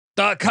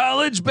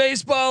College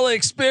baseball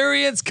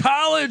experience,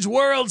 College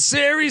World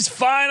Series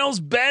finals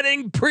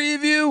betting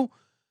preview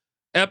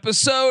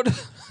episode.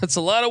 That's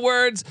a lot of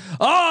words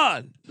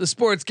on the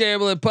Sports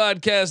Gambling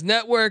Podcast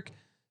Network.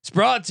 It's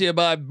brought to you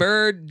by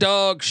Bird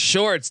Dog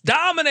Shorts.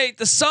 Dominate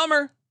the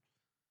summer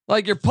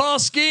like your Paul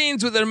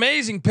Skeens with an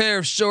amazing pair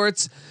of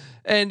shorts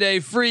and a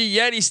free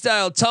Yeti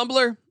style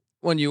tumbler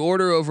when you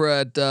order over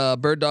at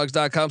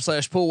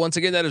birddogs.com/pool. Once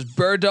again, that is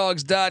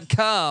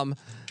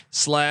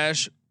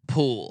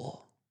birddogs.com/pool.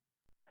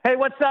 Hey,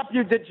 what's up,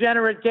 you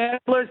degenerate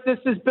gamblers? This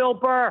is Bill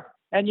Burr,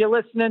 and you're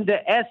listening to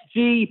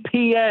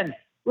SGPN.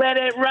 Let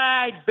it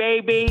ride,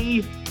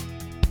 baby.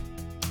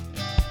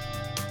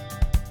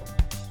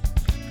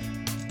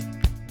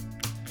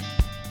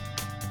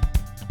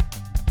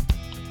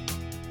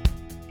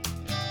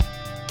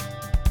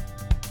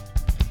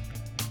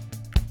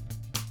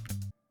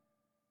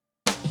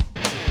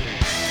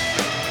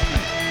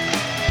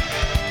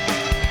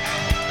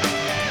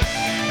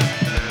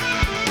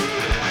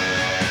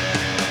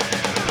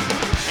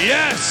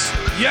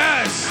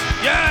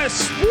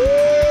 Yes. Woo-wee.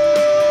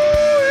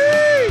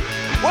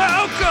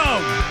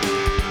 Welcome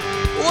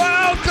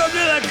to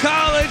the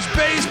college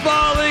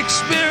baseball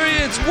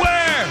experience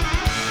where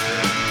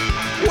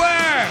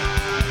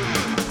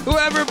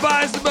whoever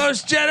buys the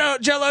most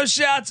Jello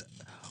shots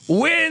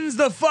wins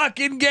the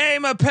fucking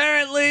game,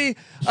 apparently.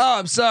 Oh,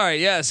 I'm sorry.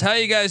 Yes. How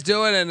you guys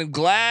doing? And I'm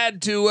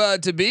glad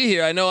to be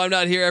here. I know I'm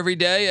not here every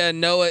day,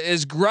 and Noah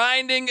is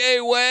grinding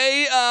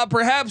away.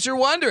 Perhaps you're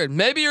wondering,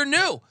 maybe you're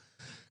new.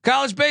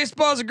 College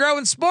baseball is a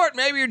growing sport.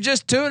 Maybe you're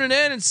just tuning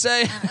in and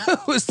saying,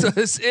 who's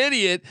this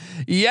idiot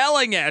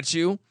yelling at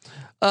you?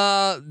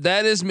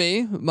 That is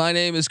me. My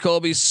name is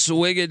Colby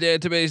Swigga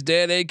Dad,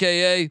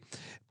 aka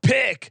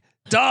Pick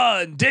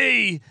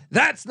Dundee.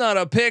 That's not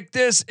a pick.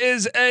 This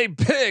is a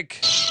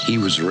pick. He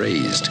was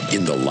raised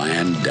in the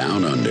land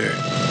down under,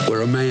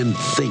 where a man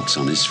thinks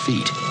on his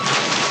feet,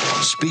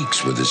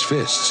 speaks with his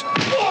fists,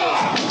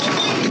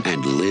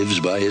 and lives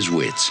by his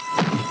wits.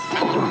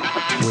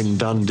 When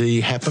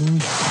Dundee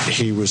happened,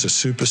 he was a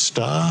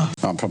superstar.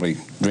 I'm probably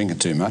drinking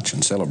too much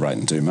and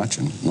celebrating too much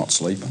and not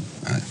sleeping.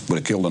 Would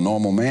have killed a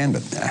normal man,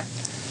 but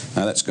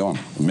no, that's gone.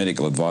 The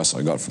medical advice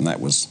I got from that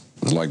was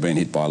like being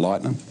hit by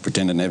lightning.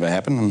 Pretend it never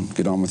happened and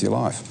get on with your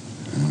life.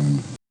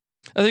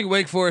 I think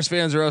Wake Forest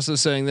fans are also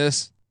saying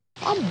this.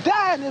 I'm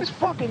dying in this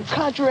fucking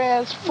country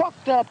ass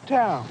fucked up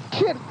town.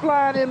 Shit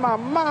flying in my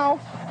mouth.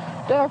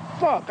 The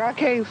fuck, I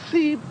can't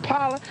see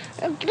pollen.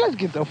 Let's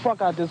get the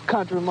fuck out of this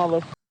country,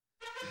 motherfucker.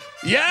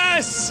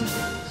 Yes!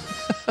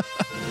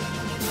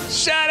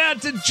 Shout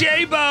out to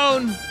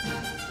J-Bone.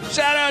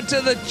 Shout out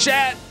to the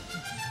chat.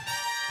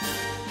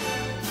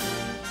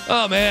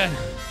 Oh man,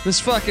 this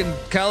fucking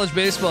college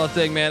baseball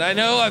thing, man. I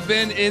know I've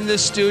been in the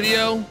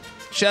studio.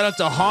 Shout out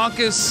to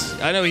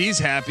Honkus. I know he's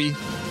happy.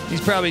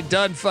 He's probably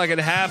done fucking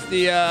half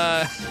the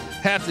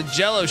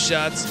Jello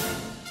shots.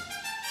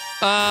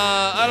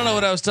 I don't know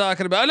what I was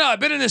talking about. No, I've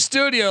been in the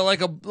studio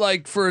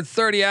like for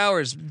 30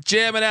 hours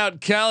jamming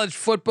out college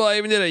football. I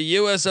even did a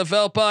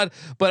USFL pod,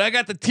 but I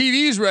got the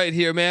TVs right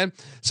here, man.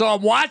 So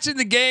I'm watching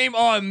the game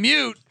on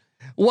mute.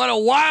 What a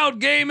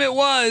wild game it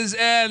was.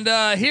 And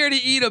here to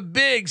eat a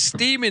big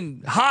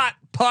steaming hot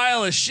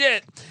pile of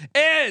shit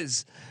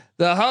is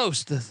the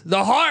host,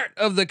 the heart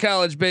of the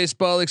college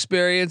baseball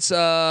experience.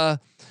 Give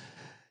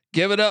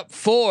it up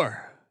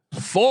for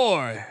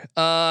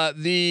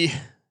the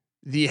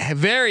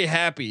very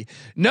happy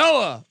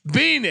Noah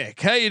Beanick.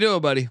 How you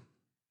doing, buddy?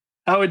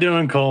 How we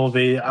doing,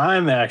 Colby?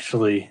 I'm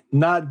actually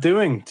not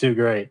doing too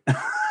great,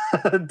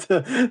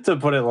 to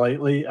put it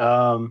lightly.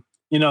 Kind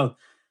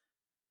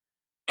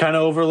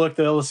of overlooked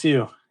the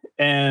LSU,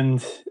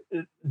 and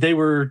they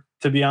were,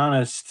 to be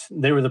honest,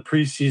 they were the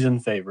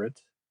preseason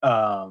favorite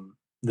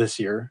this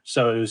year.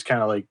 So it was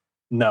kind of like,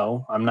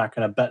 no, I'm not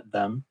going to bet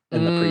them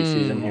in the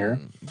preseason here.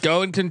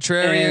 Going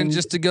contrarian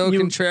just to go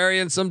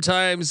contrarian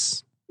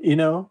sometimes.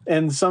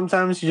 And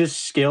sometimes you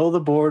just scale the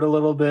board a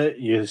little bit.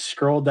 You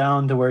scroll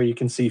down to where you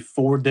can see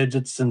 4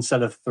 digits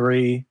instead of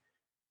 3.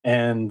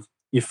 And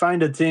you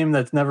find a team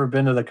that's never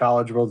been to the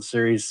College World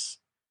Series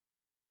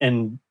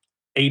in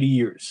 80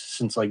 years,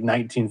 since like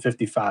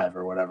 1955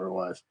 or whatever it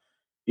was.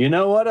 You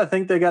know what? I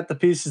think they got the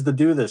pieces to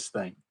do this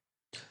thing.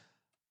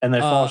 And they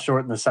fall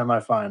short in the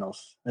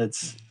semifinals.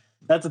 That's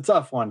a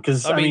tough one.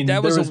 Cause I mean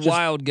that was a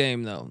wild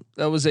game though.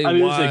 That was a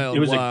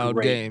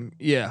wild game.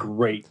 Yeah.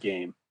 Great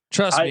game.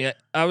 Trust me,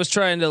 I was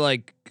trying to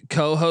like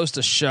co-host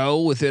a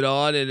show with it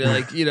on, and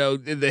like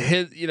the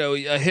hit,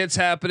 a hit's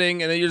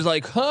happening, and then you're just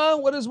like, huh?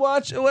 What is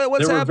what's there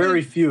happening? There were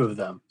very few of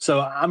them, so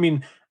I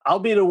mean, I'll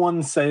be the one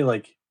to say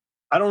like,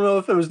 I don't know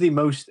if it was the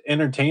most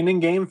entertaining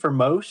game for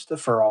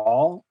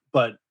all,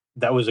 but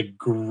that was a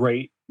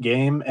great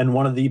game and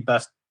one of the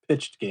best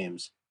pitched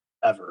games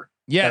ever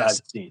that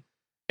I've seen.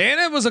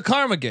 And it was a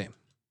karma game.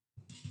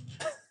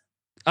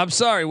 I'm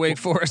sorry, Wake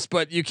Forest,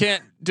 but you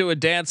can't do a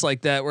dance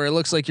like that where it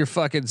looks like you're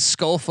fucking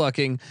skull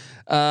fucking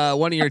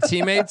one of your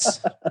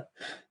teammates.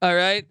 All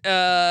right.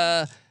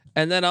 And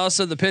then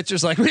also the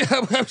pitcher's like, we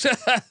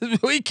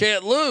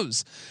can't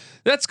lose.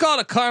 That's called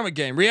a karma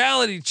game.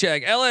 Reality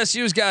check.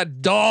 LSU's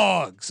got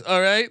dogs.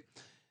 All right.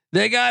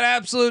 They got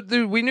absolute.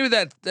 Dude, we knew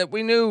that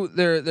we knew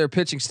their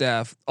pitching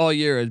staff all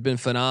year has been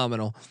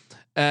phenomenal.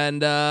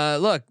 And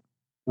look,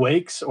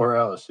 Wake's or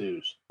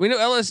LSU's? we knew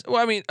LSU.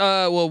 Well, I mean,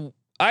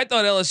 I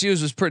thought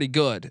LSU's was pretty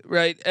good,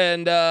 right?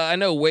 And I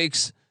know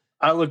Wake's.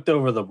 I looked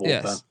over the bullpen.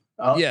 Yes.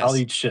 I'll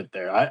eat shit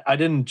there. I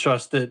didn't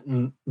trust it,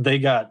 and they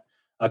got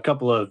a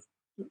couple of,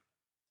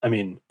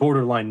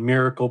 borderline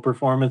miracle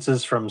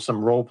performances from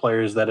some role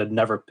players that had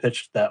never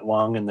pitched that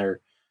long in their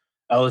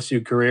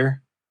LSU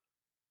career.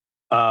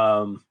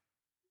 But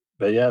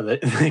yeah,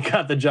 they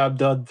got the job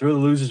done through the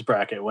losers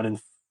bracket, winning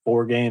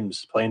 4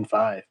 games, playing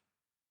 5.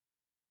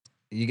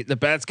 You get the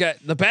bats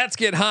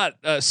get hot,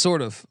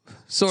 sort of.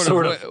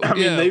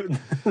 Honestly,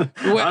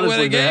 When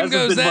a game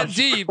goes that much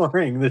deep,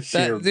 this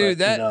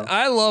year,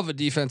 I love a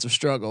defensive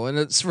struggle, and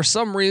it's for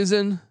some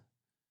reason.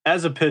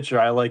 As a pitcher,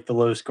 I like the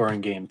low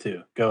scoring game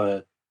too. Go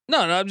ahead. No,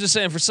 I'm just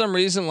saying for some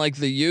reason, like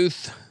the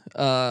youth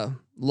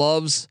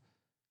loves.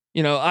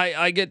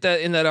 I get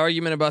that in that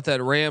argument about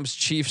that Rams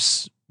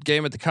Chiefs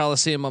game at the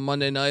Coliseum on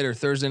Monday night or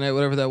Thursday night,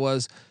 whatever that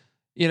was.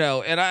 And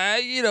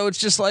it's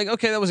just like,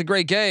 okay, that was a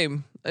great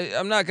game.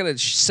 I'm not gonna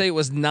say it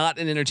was not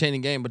an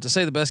entertaining game, but to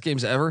say the best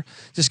games ever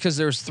just because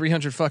there was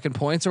 300 fucking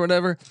points or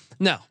whatever.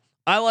 No,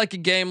 I like a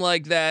game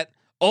like that.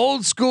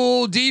 Old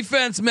school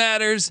defense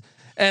matters.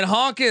 And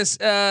Honkus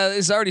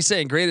is already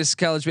saying greatest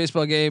college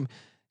baseball game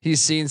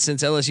he's seen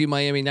since LSU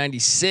Miami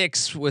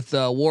 '96 with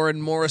Warren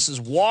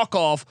Morris's walk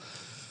off.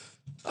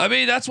 I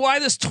mean, that's why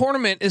this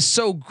tournament is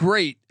so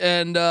great.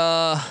 And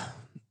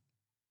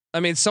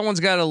someone's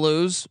got to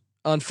lose.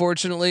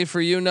 Unfortunately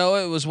for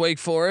Noah, it was Wake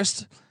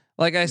Forest.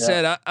 Like I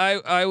said,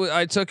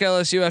 I took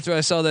LSU after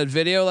I saw that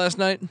video last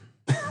night.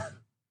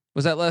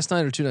 Was that last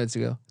night or 2 nights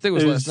ago? I think it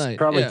was last night.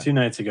 Probably 2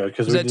 nights ago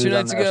because we did 2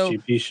 nights ago.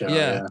 SGP show.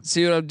 Yeah.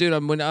 See what I'm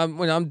doing? When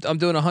I'm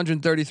doing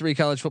 133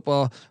 college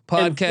football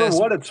podcasts. And for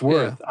what it's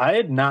worth, I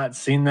had not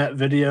seen that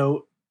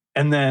video,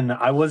 and then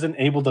I wasn't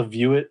able to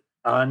view it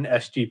on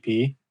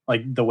SGP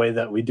like the way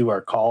that we do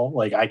our call.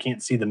 Like I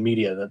can't see the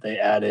media that they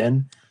add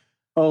in.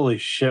 Holy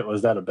shit,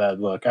 was that a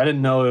bad look? I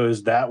didn't know it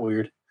was that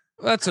weird.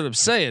 That's what I'm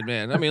saying,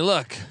 man. I mean,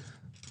 look.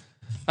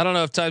 I don't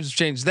know if times have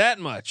changed that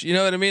much. You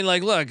know what I mean?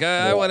 Like, look,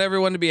 I want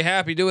everyone to be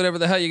happy. Do whatever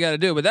the hell you got to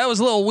do. But that was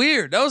a little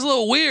weird.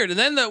 And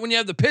then when you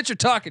have the pitcher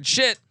talking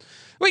shit,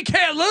 we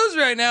can't lose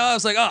right now. I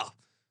was like, oh,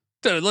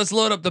 dude, let's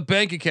load up the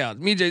bank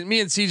account. Me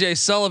and CJ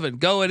Sullivan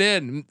going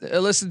in.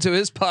 Listen to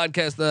his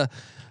podcast, the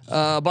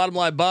Bottom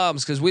Line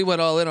Bombs, because we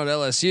went all in on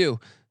LSU.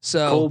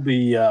 So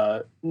Colby,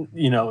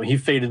 he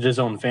faded his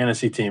own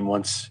fantasy team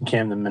once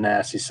Camden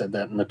Manasseh said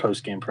that in the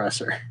post-game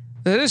presser.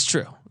 That is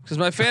true because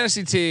my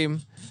fantasy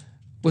team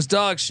was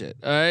dog shit.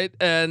 All right.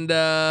 And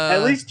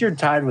at least you're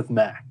tied with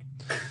Mac.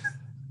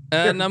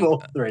 And I'm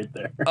both right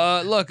there.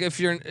 Look, if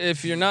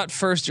you're not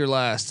first, you're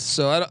last.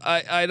 So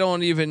I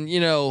don't even,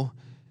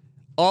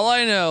 all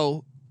I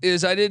know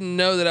is I didn't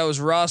know that I was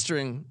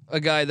rostering a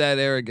guy that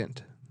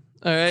arrogant.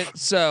 All right.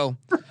 So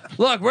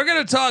look, we're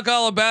going to talk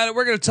all about it.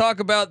 We're going to talk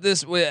about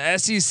this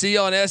with SEC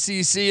on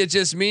SEC. It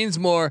just means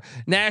more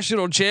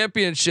national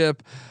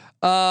championship.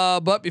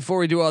 But before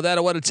we do all that,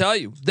 I want to tell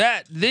you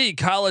that the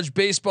college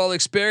baseball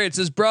experience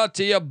is brought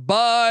to you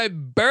by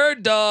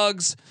Bird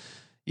Dogs.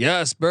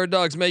 Yes, Bird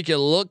Dogs make you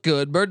look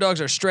good. Bird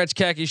Dogs are stretch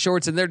khaki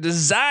shorts, and they're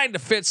designed to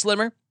fit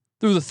slimmer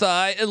through the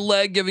thigh and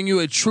leg, giving you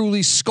a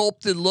truly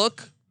sculpted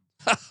look.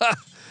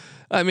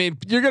 I mean,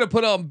 you're going to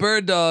put on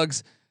Bird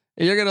Dogs,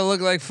 and you're going to look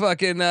like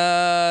fucking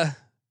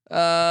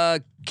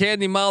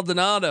Candy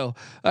Maldonado.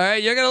 All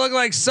right, you're going to look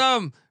like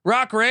some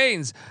Rock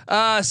Reigns.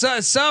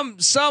 Some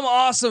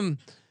awesome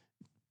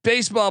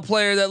baseball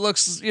player that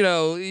looks,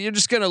 you're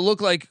just going to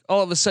look like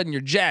all of a sudden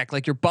you're Jack,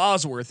 like you're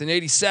Bosworth in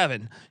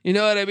 '87. You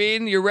know what I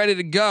mean? You're ready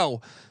to go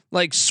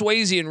like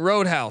Swayze in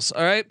Roadhouse.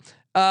 All right.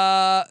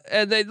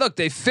 And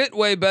they fit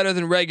way better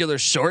than regular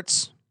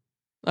shorts.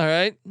 All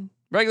right.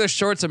 Regular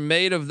shorts are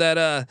made of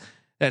that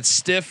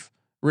stiff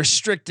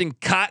restricting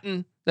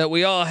cotton that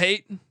we all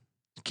hate.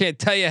 Can't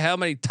tell you how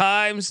many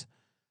times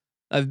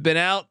I've been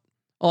out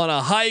on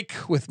a hike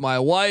with my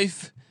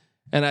wife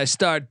and I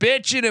start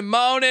bitching and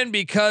moaning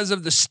because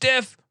of the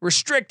stiff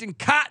restricting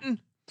cotton.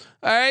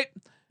 All right.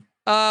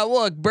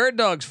 Look, Bird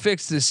Dogs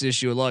fixed this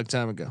issue a long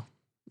time ago,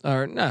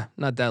 or not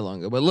that long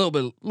ago, but a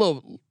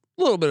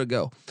little bit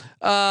ago,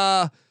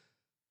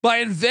 by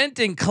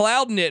inventing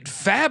cloud knit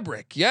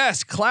fabric.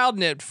 Yes, cloud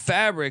knit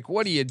fabric.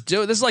 What do you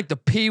do? This is like the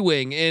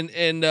P-wing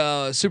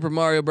in Super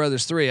Mario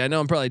Brothers 3. I know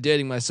I'm probably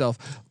dating myself,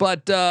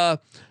 but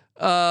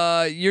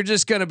you're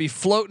just gonna be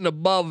floating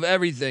above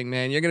everything,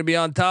 man. You're gonna be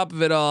on top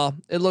of it all.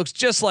 It looks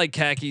just like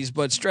khakis,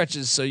 but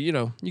stretches, so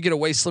you get a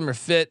way slimmer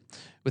fit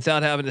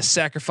without having to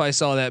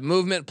sacrifice all that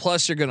movement.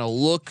 Plus, you're gonna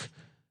look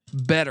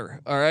better.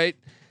 All right.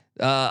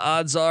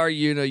 Odds are,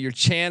 your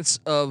chance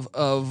of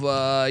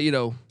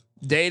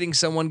dating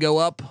someone go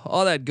up,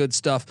 all that good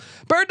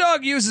stuff. Bird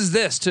Dog uses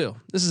this too.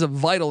 This is a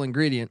vital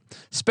ingredient,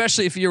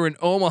 especially if you were in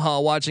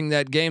Omaha watching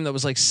that game that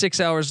was like 6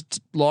 hours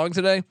long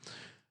today.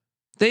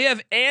 They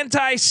have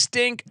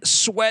anti-stink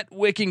sweat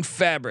wicking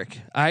fabric.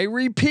 I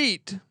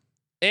repeat,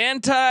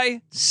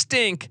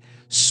 anti-stink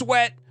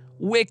sweat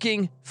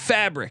wicking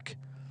fabric.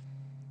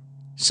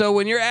 So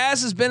when your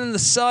ass has been in the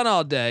sun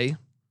all day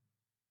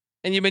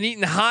and you've been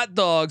eating hot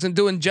dogs and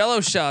doing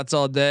Jello shots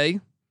all day,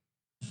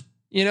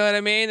 you know what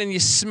I mean? And you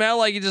smell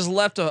like you just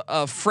left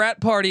a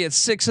frat party at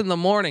 6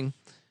 a.m.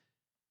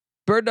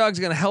 Bird Dog's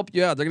going to help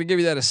you out. They're going to give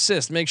you that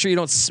assist. Make sure you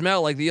don't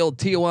smell like the old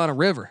Tijuana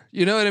River.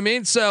 You know what I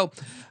mean? So,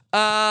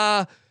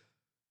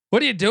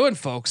 what are you doing,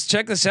 folks?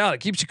 Check this out. It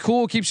keeps you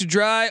cool, keeps you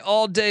dry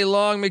all day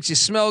long, makes you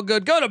smell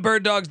good. Go to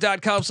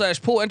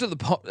birddogs.com/pool. Enter the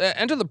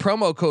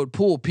promo code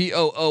POOL,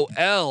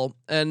 POOL,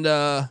 and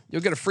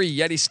you'll get a free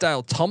Yeti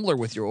style tumbler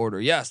with your order.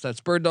 Yes, that's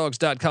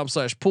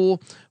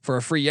birddogs.com/pool for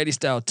a free Yeti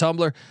style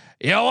tumbler.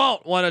 You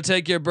won't want to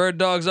take your Bird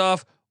Dogs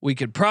off. We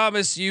can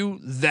promise you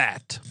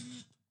that.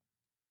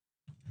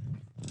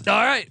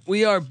 All right,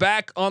 we are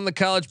back on the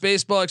college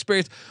baseball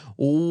experience.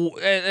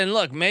 And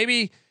look,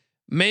 maybe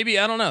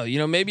I don't know. You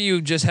know, maybe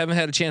you just haven't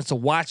had a chance to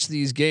watch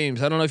these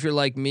games. I don't know if you're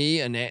like me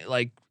and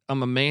like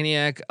I'm a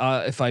maniac.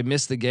 If I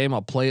miss the game,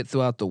 I'll play it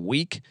throughout the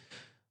week.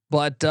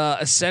 But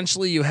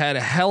essentially, you had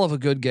a hell of a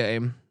good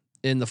game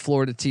in the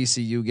Florida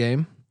TCU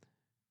game,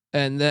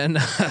 and then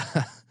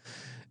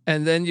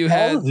you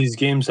had all of these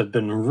games have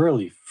been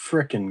really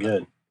freaking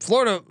good.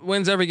 Florida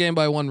wins every game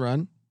by 1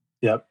 run.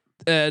 Yep.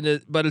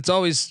 But it's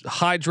always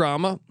high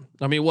drama.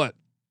 I mean, what?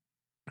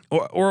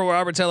 Oral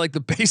Roberts had like the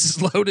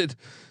bases loaded,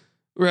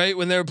 right,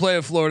 when they were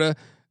playing Florida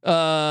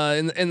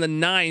in the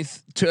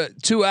 9th,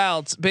 2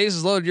 outs,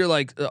 bases loaded. You're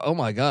like, oh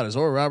my God, is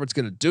Oral Roberts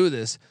going to do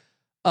this?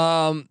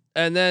 And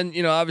then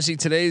obviously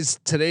today's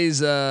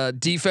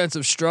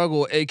defensive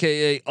struggle,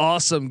 aka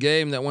awesome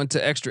game that went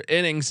to extra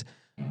innings.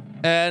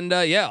 And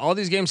all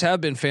these games have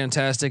been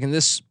fantastic, and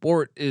this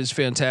sport is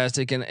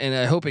fantastic, and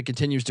I hope it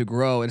continues to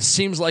grow. And it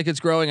seems like it's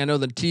growing. I know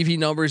the TV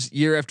numbers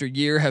year after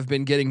year have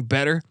been getting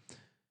better.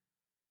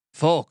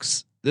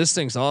 Folks, this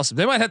thing's awesome.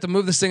 They might have to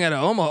move this thing out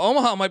of Omaha.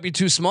 Omaha might be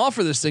too small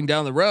for this thing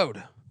down the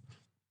road.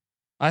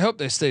 I hope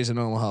they stays in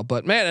Omaha.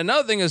 But man,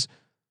 another thing is,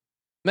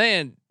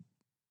 man,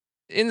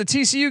 in the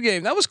TCU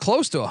game, that was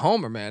close to a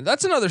homer, man.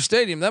 That's another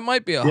stadium. That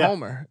might be a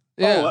homer.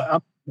 Yeah.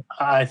 Oh,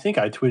 I think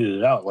I tweeted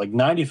it out. Like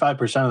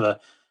 95% of the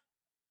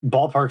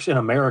ballparks in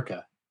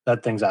America,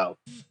 that thing's out.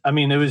 I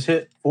mean, it was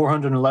hit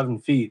 411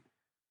 feet.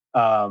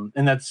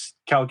 And that's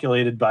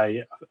calculated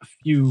by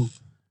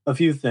a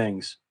few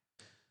things.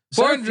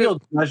 Center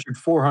field measured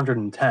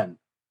 410.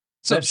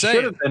 So that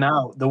should have been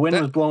out. The wind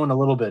was blowing a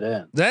little bit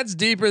in. That's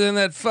deeper than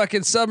that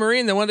fucking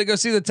submarine that wanted to go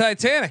see the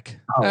Titanic.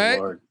 Oh, right?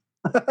 Lord.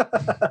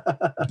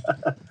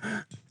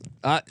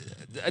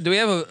 Do we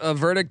have a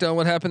verdict on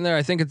what happened there?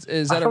 I think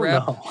is that a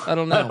wrap? I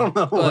don't know.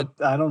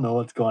 I don't know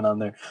what's going on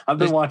there. I've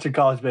been watching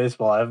college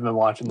baseball. I haven't been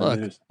watching the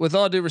news. With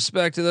all due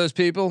respect to those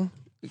people,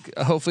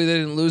 hopefully they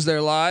didn't lose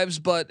their lives,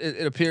 but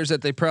it appears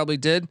that they probably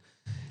did.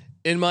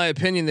 In my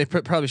opinion, they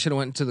probably should have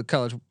went to the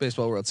College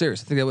Baseball World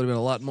Series. I think that would have been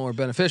a lot more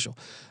beneficial.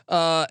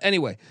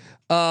 Anyway,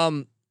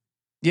 I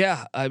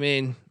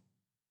mean,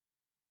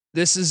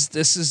 this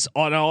is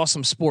an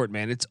awesome sport,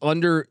 man. It's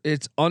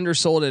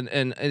undersold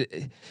and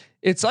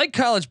it's like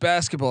college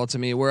basketball to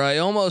me, where I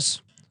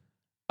almost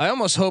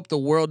hope the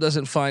world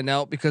doesn't find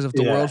out, because if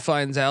the world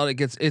finds out,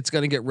 it's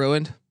going to get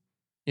ruined.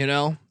 You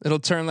know, it'll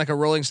turn like a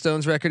Rolling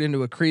Stones record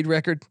into a Creed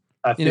record.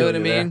 You know what I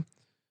mean?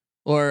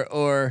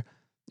 Or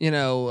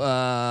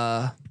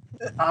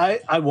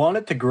I want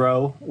it to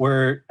grow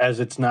whereas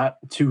it's not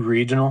too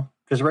regional,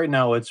 because right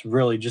now it's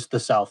really just the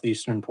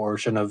southeastern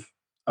portion of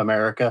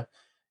America.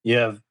 You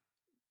have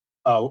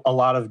a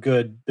lot of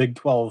good Big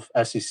 12,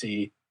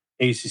 SEC,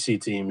 ACC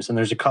teams, and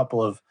there's a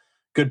couple of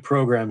good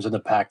programs in the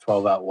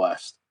Pac-12 out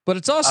west. But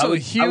it's also a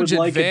huge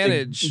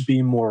advantage. It to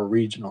be more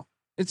regional.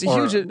 It's a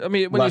huge. I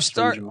mean, when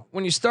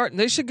you start,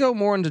 they should go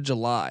more into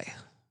July.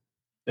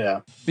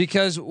 Yeah,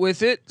 because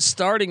with it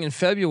starting in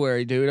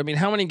February, dude. I mean,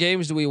 how many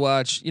games do we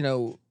watch? You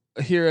know,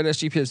 here at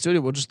SGPN Studio,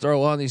 we'll just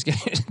throw on these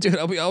games, dude.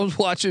 I was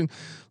watching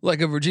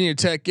like a Virginia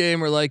Tech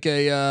game, or like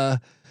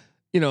a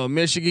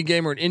Michigan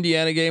game, or an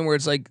Indiana game, where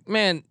it's like,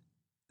 man,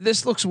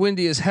 this looks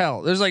windy as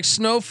hell. There's like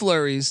snow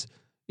flurries.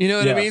 You know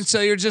what I mean?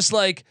 So you're just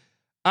like,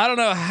 I don't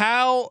know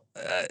how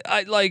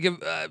I like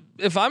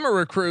if I'm a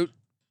recruit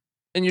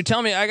and you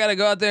tell me I got to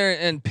go out there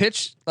and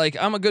pitch like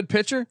I'm a good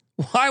pitcher.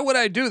 Why would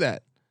I do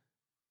that?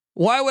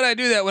 Why would I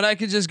do that when I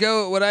could just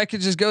go? When I could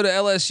just go to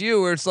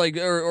LSU, where it's like,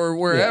 or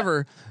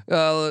wherever,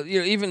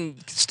 even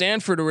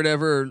Stanford or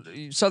whatever, or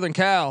Southern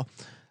Cal.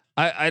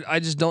 I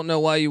just don't know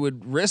why you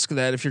would risk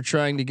that if you're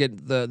trying to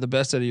get the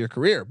best out of your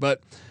career.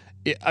 But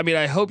I mean,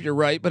 I hope you're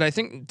right. But I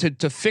think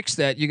to fix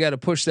that, you got to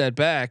push that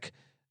back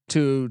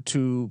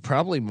to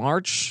probably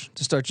March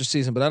to start your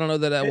season. But I don't know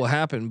that will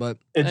happen. But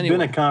it's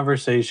been a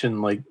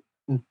conversation like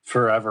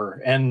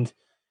forever, and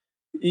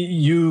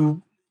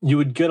you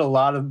would get a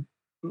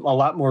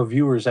lot more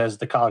viewers as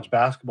the college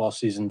basketball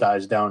season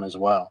dies down as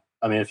well.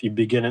 I mean, if you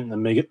begin it in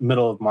the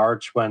middle of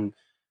March, when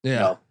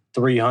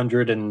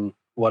 300 and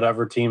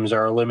whatever teams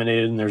are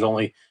eliminated and there's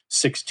only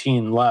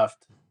 16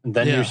 left, and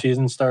then your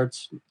season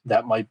starts,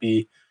 that might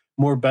be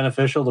more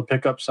beneficial to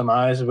pick up some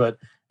eyes. But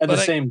at the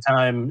same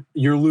time,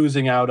 you're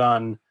losing out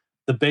on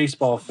the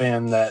baseball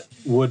fan that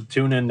would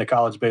tune into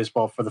college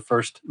baseball for the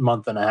first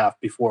month and a half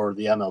before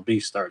the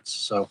MLB starts.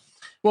 So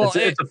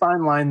it's a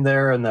fine line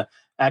there, and the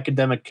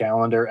academic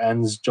calendar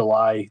ends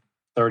July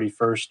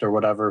 31st or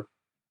whatever.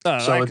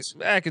 So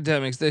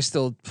academics, they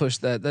still push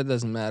that. That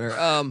doesn't matter.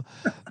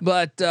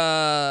 But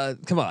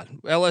come on,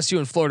 LSU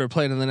and Florida are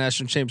playing in the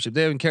national championship.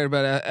 They haven't cared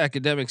about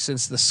academics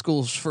since the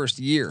school's first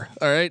year.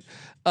 All right.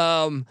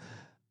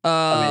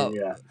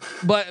 Yeah.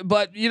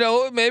 But you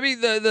know, maybe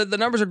the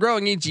numbers are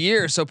growing each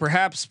year. So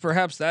perhaps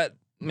that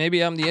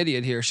maybe I'm the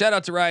idiot here. Shout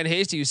out to Ryan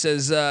Hasty, who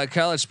says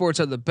college sports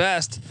are the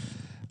best.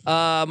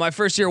 My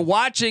first year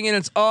watching, and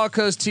it's all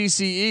cause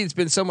TCE. It's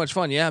been so much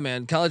fun. Yeah,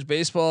 man. College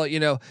baseball, you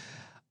know.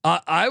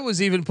 I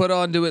was even put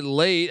onto it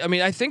late. I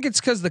mean, I think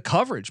it's because the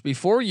coverage.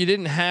 Before, you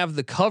didn't have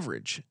the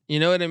coverage. You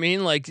know what I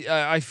mean? Like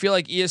I feel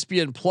like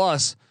ESPN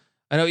Plus.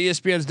 I know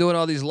ESPN's doing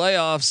all these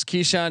layoffs.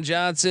 Keyshawn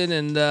Johnson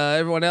and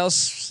everyone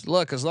else.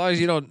 Look, as long as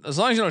you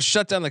don't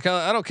shut down the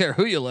college, I don't care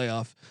who you lay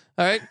off.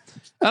 All right,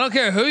 I don't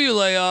care who you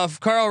lay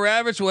off. Karl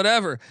Ravech,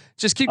 whatever.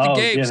 Just keep the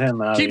games.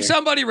 Keep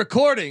somebody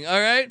recording.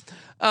 All right.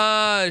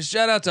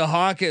 Shout out to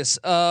Hawkus.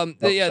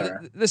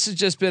 This has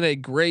just been a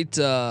great.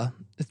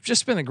 It's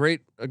just been a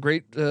great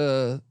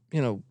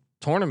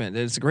tournament.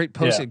 It's a great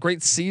a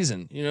great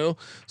season, you know.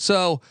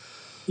 So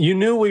you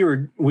knew we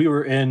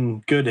were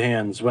in good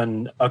hands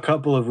when a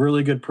couple of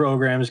really good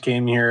programs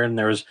came here, and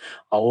there was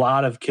a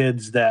lot of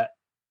kids that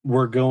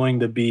were going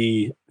to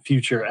be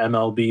future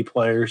MLB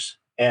players,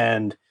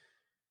 and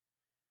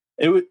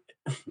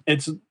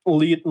it's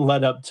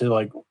led up to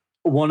like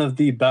one of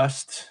the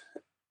best.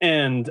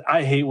 And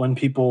I hate when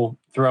people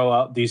throw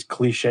out these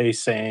cliche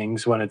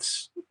sayings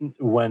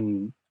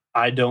when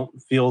I don't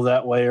feel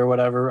that way or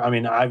whatever. I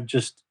mean, I've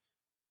just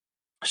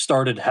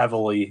started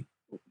heavily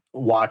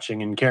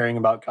watching and caring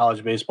about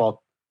college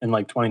baseball in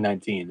like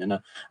 2019,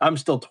 and I'm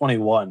still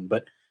 21,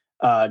 but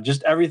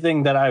just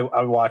everything that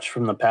I watched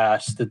from the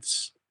past,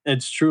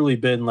 it's truly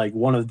been like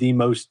one of the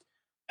most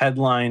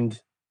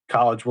headlined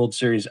college World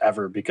Series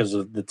ever because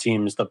of the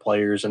teams, the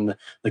players, and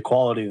the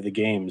quality of the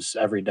games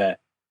every day.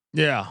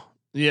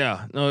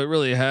 Yeah, no, it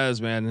really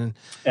has, man.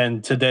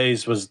 And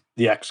today's was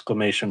the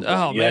exclamation point.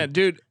 Oh man,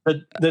 dude,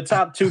 the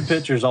top two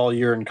pitchers all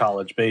year in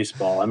college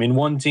baseball. I mean,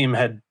 one team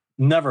had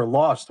never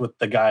lost with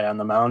the guy on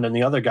the mound, and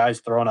the other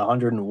guy's throwing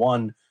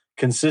 101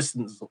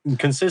 consistently.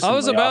 I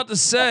was about to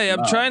say,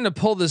 I'm trying to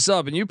pull this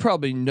up, and you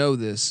probably know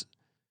this.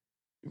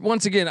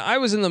 Once again, I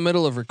was in the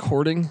middle of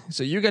recording,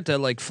 so you got to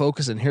like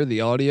focus and hear the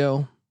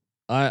audio.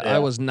 I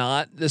was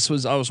not.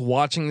 I was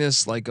watching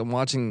this like I'm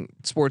watching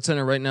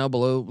SportsCenter right now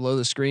below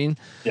the screen.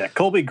 Yeah,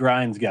 Colby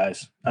Grimes,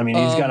 guys. I mean,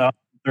 he's got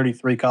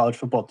 33 college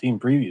football team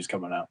previews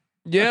coming out.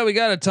 Yeah, we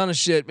got a ton of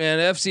shit, man.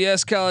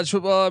 FCS college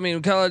football. I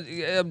mean, college.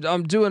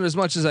 I'm doing as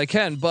much as I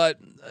can, but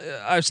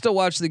I still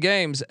watch the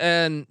games,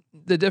 and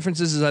the difference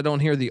is I don't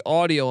hear the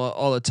audio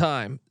all the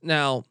time.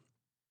 Now,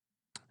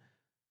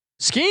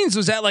 Skeens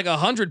was at like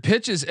 100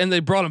 pitches, and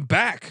they brought him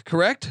back.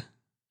 Correct?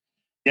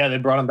 Yeah, they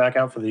brought him back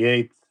out for the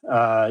 8th.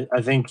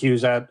 I think he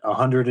was at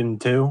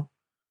 102.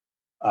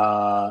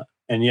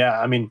 And yeah,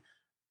 I mean,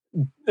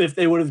 if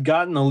they would have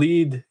gotten the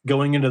lead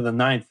going into the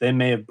 9th, they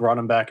may have brought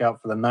him back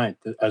out for the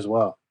 9th as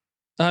well.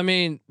 I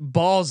mean,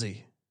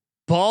 ballsy,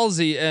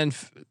 and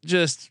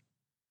just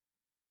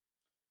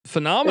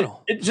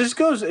phenomenal. It just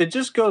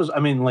goes. I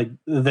mean, like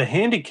the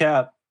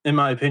handicap, in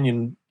my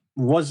opinion,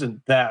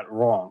 wasn't that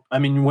wrong. I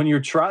mean, when you're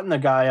trotting the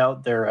guy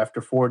out there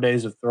after 4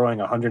 days of throwing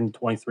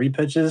 123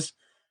 pitches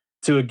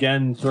to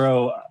again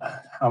throw,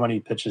 how many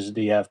pitches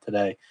do you have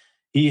today?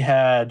 He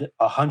had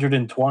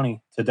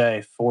 120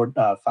 today,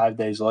 5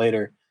 days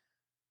later.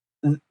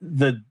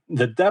 The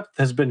depth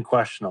has been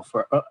questionable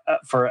for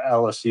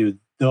LSU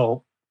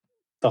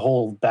the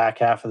whole back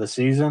half of the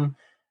season.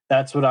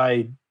 That's what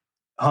I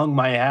hung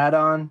my hat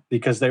on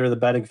because they were the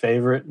betting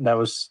favorite. That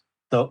was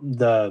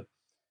the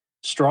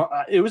strong.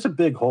 It was a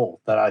big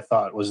hole that I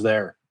thought was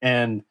there,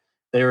 and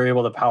they were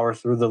able to power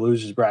through the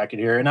losers bracket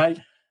here.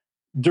 And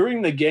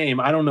during the game,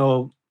 I don't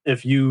know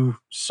if you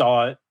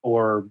saw it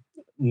or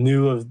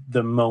knew of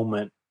the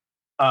moment.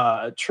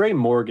 Trey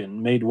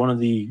Morgan made one of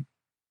the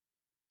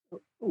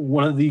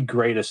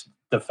greatest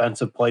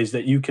defensive plays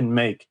that you can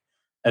make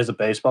as a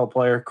baseball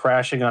player,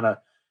 crashing on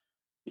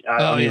I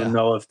don't even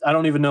know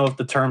if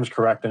the term's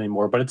correct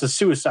anymore, but it's a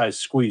suicide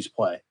squeeze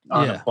play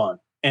on a bunt.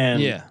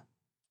 And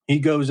he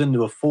goes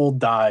into a full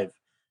dive,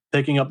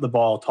 picking up the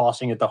ball,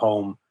 tossing it to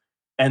home.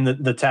 And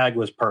the tag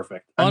was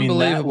perfect.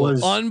 Unbelievable,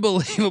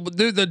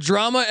 dude. The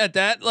drama at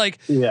that, like,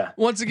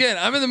 once again,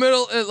 I'm in the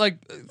middle.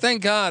 Like,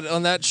 thank God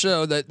on that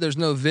show that there's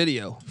no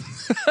video,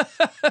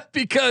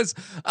 because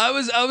I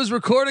was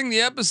recording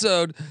the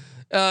episode.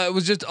 It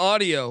was just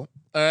audio.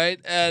 All right,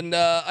 and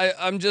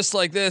I'm just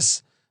like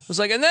this. I was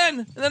like, and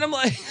then I'm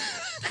like,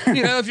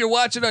 you know, if you're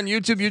watching on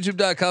YouTube,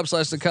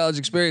 youtube.com/the college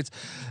experience,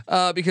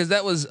 because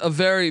that was a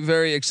very,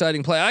 very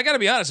exciting play. I got to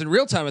be honest. In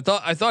real time,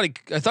 I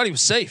thought he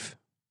was safe.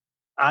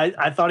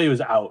 I thought he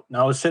was out, and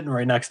I was sitting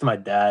right next to my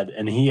dad,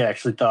 and he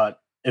actually thought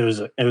it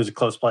was a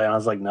close play, and I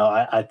was like, no,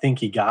 I think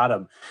he got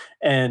him.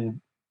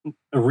 And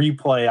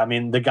replay, I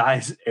mean, the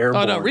guy's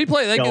airborne. Oh no,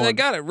 replay, they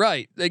got it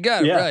right. They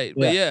got it right.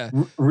 But yeah,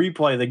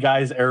 replay, the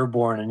guy's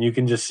airborne, and you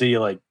can just see,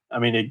 like, I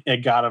mean,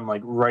 it got him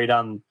like right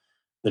on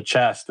the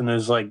chest, and it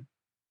was like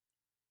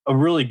a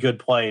really good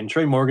play. And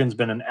Trey Morgan's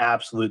been an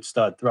absolute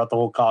stud throughout the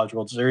whole College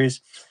World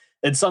Series.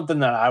 It's something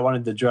that I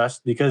wanted to address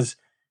because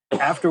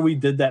after we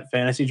did that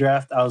fantasy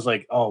draft, I was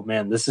like, oh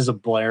man, this is a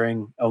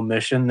blaring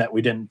omission that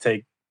we didn't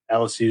take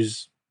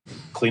LSU's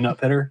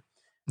cleanup hitter.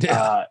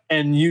 Yeah.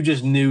 And you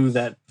just knew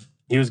that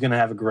he was going to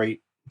have a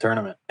great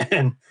tournament.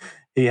 And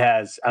he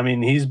has. I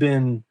mean,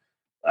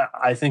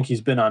 I think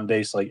he's been on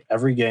base like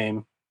every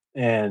game,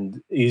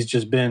 and he's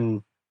just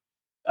been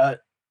a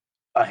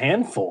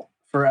handful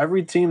for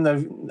every team that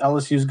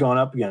LSU's gone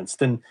up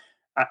against. And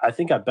I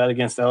think I bet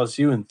against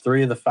LSU in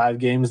 3 of the 5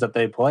 games that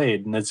they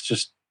played. And it's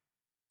just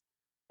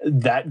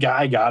that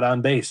guy got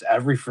on base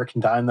every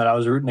freaking time that I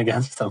was rooting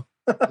against him.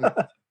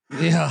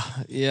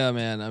 Yeah,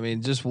 man. I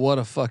mean, just what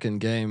a fucking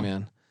game,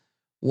 man.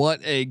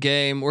 What a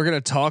game. We're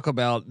going to talk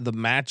about the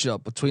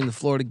matchup between the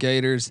Florida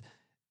Gators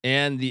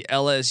and the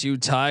LSU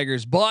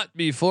Tigers. But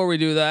before we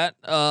do that,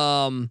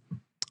 want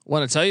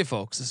to tell you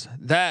folks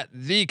that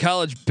the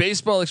college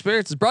baseball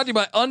experience is brought to you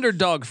by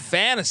Underdog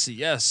Fantasy.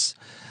 Yes.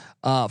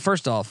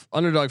 First off,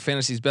 Underdog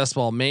Fantasy's Best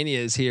Ball Mania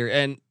is here,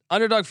 and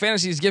Underdog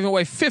Fantasy is giving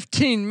away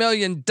 $15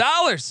 million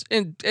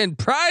in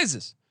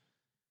prizes.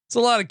 It's a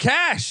lot of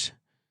cash.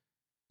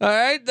 All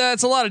right,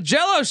 that's a lot of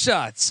Jello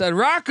shots at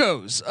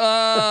Rocco's.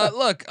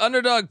 Look,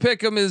 Underdog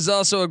Pick'em is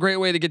also a great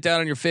way to get down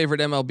on your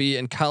favorite MLB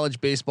and college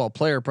baseball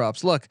player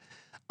props. Look,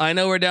 I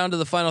know we're down to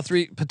the final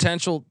 3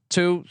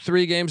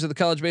 games of the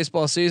college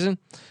baseball season,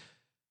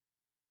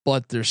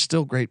 but there's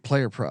still great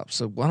player props.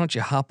 So why don't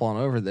you hop on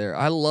over there?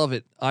 I love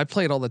it. I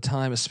play it all the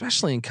time,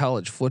 especially in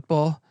college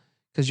football,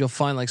 because you'll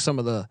find like some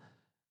of the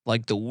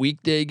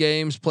weekday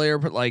games player,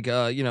 like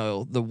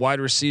the wide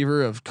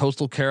receiver of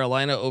Coastal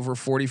Carolina over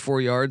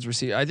 44 yards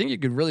receive. I think you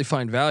could really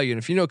find value. And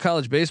if you know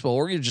college baseball,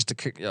 or you're just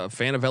a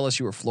fan of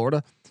LSU or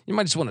Florida, you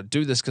might just want to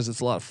do this because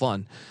it's a lot of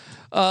fun.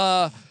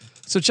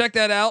 So check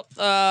that out.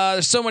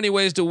 There's so many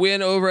ways to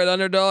win over at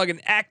Underdog, and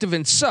active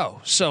in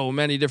so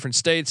many different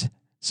states.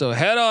 So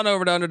head on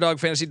over to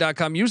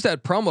UnderdogFantasy.com. Use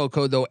that promo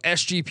code though,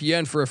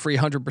 SGPN, for a free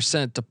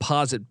 100%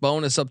 deposit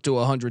bonus up to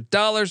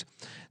 $100.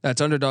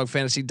 That's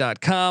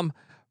UnderdogFantasy.com.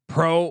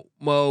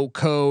 Promo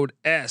code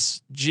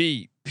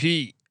SGPN.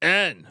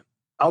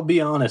 I'll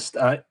be honest.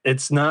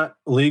 It's not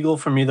legal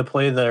for me to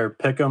play their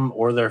pick'em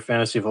or their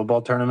fantasy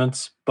football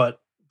tournaments, but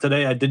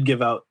today I did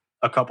give out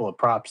a couple of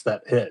props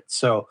that hit.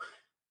 So,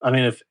 I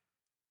mean,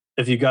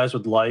 if you guys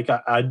would like,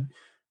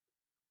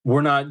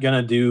 we're not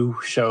going to do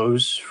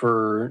shows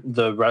for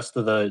the rest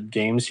of the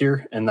games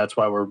here, and that's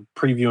why we're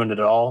previewing it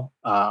all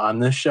on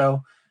this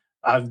show.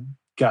 I've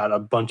got a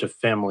bunch of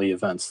family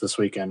events this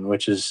weekend,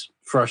 which is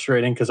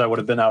frustrating because I would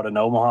have been out in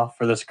Omaha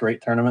for this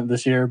great tournament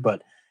this year.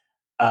 But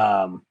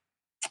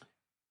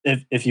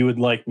if you would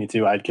like me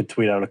to, I could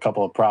tweet out a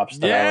couple of props.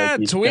 That I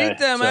like tweet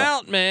them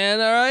out, man.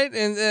 All right,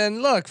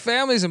 and look,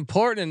 family's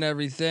important and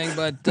everything,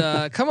 but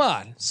come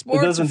on,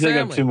 sports. It doesn't take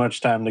up too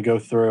much time to go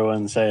through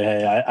and say,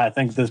 hey, I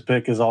think this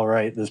pick is all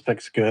right. This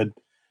pick's good.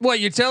 What,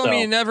 you're telling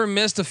me you never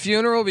missed a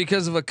funeral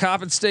because of a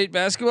Coppin State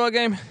basketball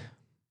game?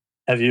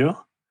 Have you?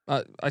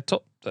 I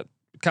told that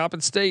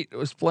Coppin State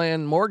was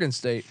playing Morgan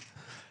State.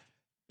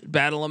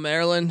 Battle of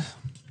Maryland.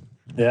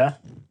 Yeah.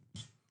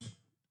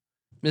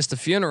 Missed a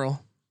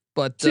funeral,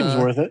 but seems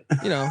worth it.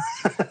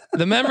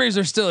 The memories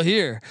are still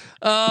here.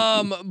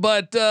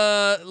 But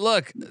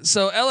look,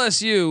 so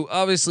LSU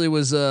obviously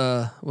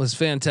was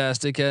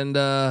fantastic, and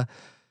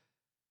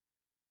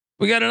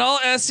we got an all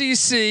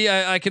SEC.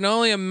 I can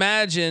only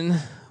imagine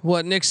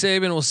what Nick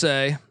Saban will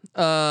say,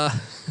 or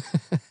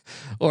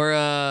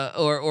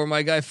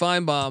my guy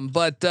Feinbaum.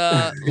 But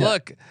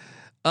look.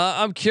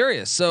 I'm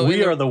curious. So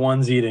we are the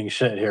ones eating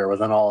shit here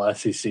with an all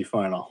SEC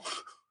final.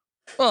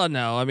 Well,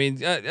 no, I mean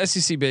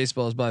SEC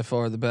baseball is by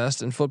far the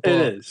best, and football.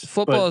 It is.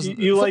 Football is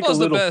you like a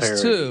little the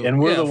best parody, too, and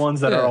we're the ones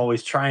that are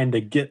always trying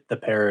to get the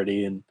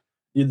parody. And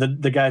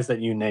the guys that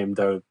you named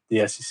are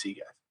the SEC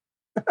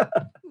guys.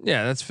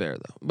 Yeah, that's fair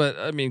though. But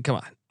I mean, come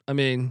on. I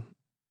mean,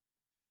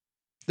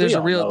 there's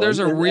a real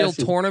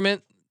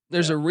tournament.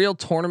 There's a real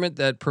tournament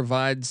that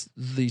provides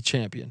the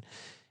champion.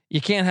 You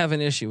can't have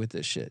an issue with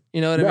this shit.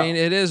 You know what I mean?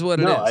 It is what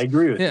it is. No, I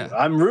agree with you.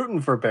 I'm rooting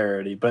for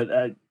parity, but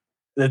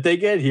if they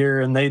get here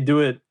and they do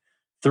it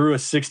through a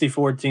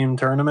 64 team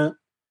tournament,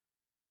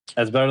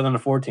 that's better than a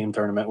 4-team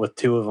tournament with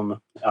 2 of them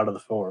out of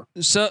the 4.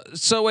 So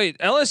wait,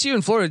 LSU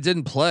and Florida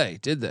didn't play,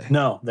 did they?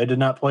 No, they did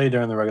not play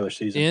during the regular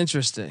season.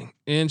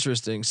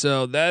 Interesting.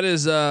 So that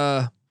is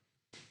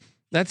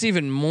that's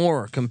even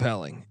more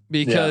compelling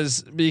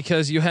because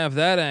you have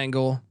that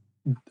angle.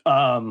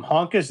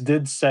 Honkus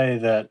did say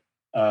that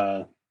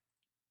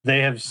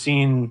they have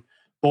seen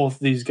both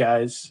these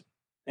guys,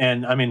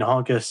 and I mean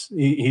Honkus,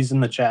 he's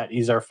in the chat.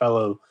 He's our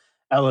fellow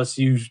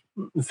LSU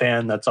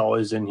fan that's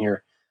always in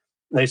here.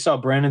 they saw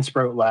Brandon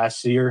Sproat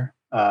last year.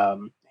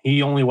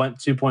 He only went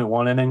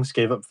 2.1 innings,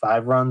 gave up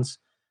 5 runs.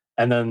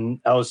 And then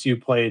LSU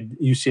played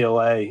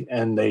UCLA,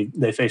 and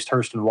they faced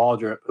Hurston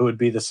Waldrop, who would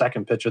be the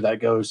second pitcher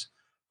that goes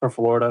for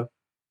Florida.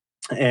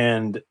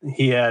 And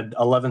he had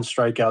 11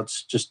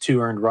 strikeouts, just 2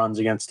 earned runs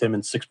against him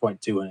in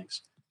 6.2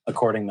 innings,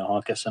 according to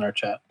Honkus in our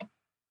chat.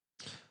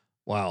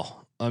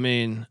 Wow. I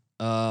mean,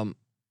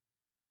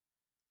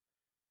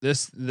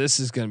 this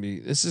is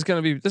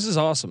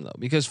awesome though,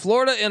 because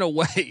Florida, in a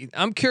way,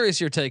 I'm curious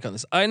your take on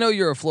this. I know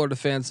you're a Florida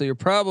fan, so you're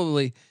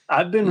probably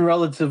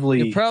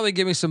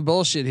giving some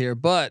bullshit here,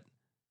 but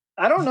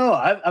I don't know.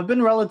 I've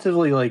been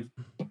relatively like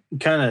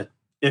kind of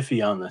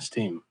iffy on this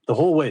team the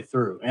whole way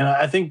through, and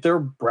I think their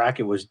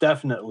bracket was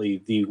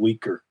definitely the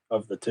weaker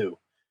of the two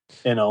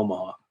in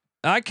Omaha.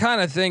 I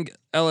kind of think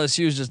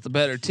LSU is just the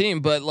better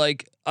team, but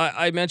like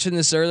I mentioned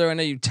this earlier. I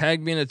know you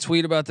tagged me in a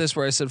tweet about this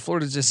where I said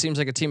Florida just seems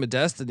like a team of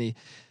destiny,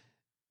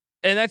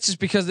 and that's just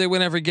because they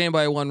win every game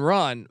by 1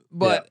 run.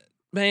 But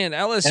man,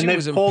 LSU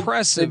was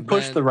impressive. They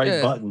pushed the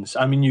right buttons.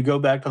 I mean, you go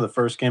back to the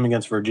first game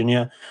against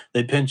Virginia,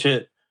 they pinch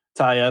hit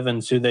Ty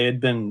Evans, who they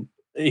had been.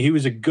 He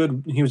was a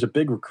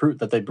big recruit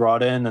that they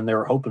brought in, and they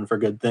were hoping for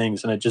good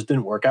things, and it just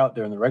didn't work out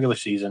during the regular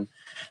season.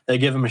 They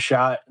give him a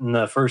shot in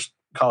the first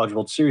College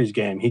World Series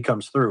game. He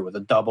comes through with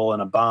a double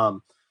and a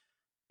bomb,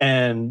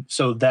 and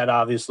so that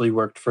obviously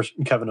worked for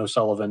Kevin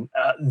O'Sullivan.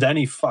 Then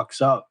he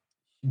fucks up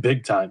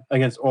big time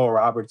against Oral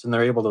Roberts, and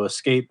they're able to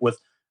escape with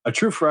a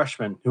true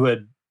freshman who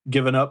had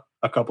given up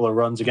a couple of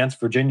runs against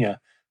Virginia.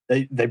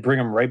 They bring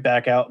him right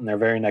back out in their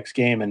very next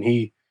game, and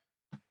he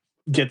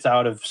gets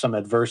out of some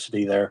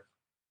adversity there.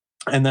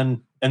 And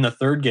then in the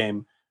third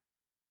game,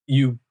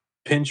 you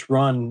pinch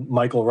run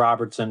Michael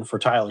Robertson for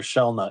Tyler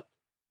Shelnut.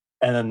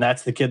 And then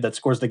that's the kid that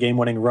scores the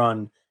game-winning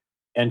run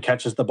and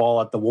catches the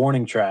ball at the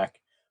warning track,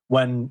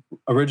 when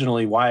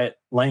originally Wyatt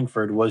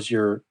Langford was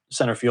your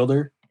center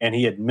fielder, and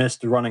he had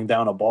missed running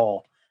down a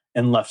ball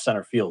in left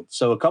center field.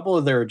 So a couple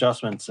of their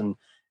adjustments and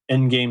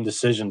in-game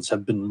decisions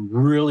have been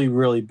really,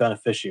 really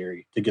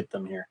beneficiary to get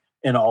them here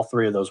in all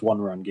 3 of those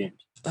 1-run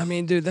games. I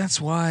mean, dude, that's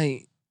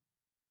why,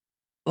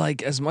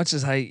 like, as much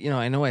as I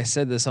know I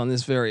said this on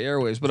this very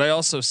airwaves, but I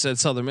also said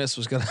Southern Miss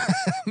was going to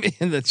be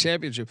in the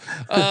championship.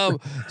 I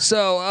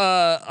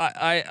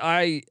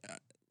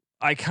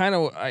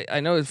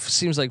know it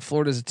seems like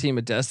Florida's a team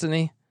of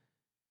destiny.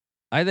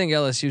 I think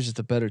LSU is just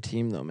a better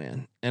team though,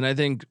 man. And I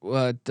think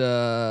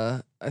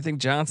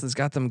Johnson's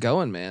got them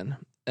going, man.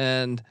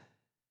 And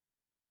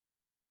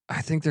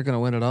I think they're going to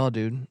win it all,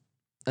 dude.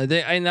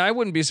 I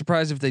wouldn't be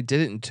surprised if they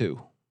did it in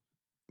 2.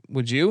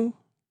 Would you?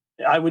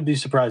 I would be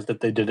surprised if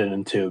they did it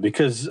in 2,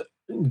 because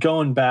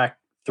going back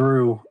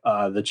through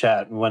the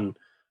chat, when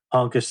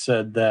Honkus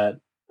said that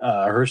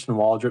Hurston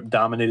Waldrop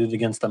dominated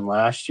against them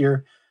last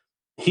year,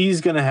 he's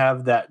going to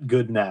have that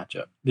good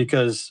matchup,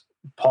 because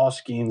Paul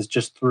Skeens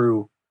just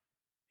threw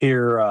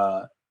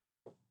here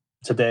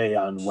today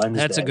on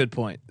Wednesday. That's a good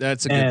point.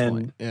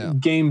 Yeah.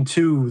 Game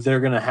 2, they're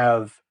going to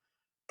have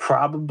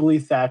probably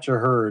Thatcher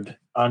Hurd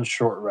on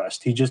short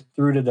rest. He just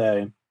threw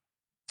today.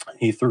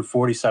 He threw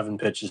 47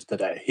 pitches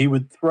today. He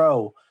would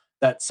throw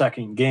that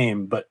second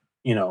game, but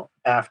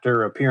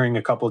after appearing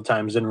a couple of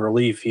times in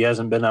relief, he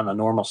hasn't been on a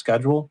normal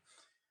schedule.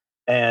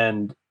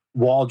 And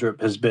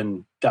Waldrop has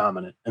been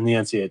dominant in the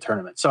NCAA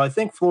tournament. So I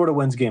think Florida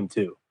wins game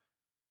 2.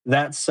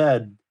 That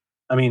said,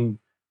 I mean,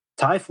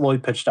 Ty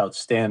Floyd pitched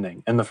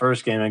outstanding in the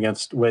first game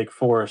against Wake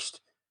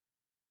Forest.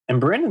 And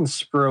Brandon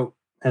Sproat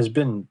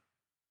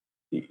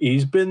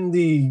he's been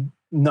the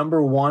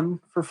number 1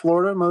 for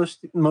Florida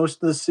most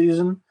of the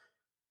season,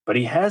 but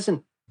he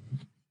hasn't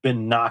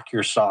been knock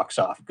your socks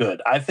off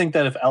good. I think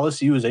that if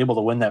LSU is able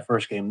to win that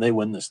first game, they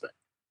win this thing.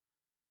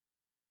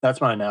 That's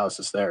my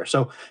analysis there.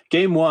 So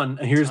game 1,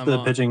 here's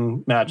the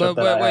pitching matchup.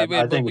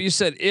 I think you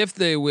said if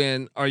they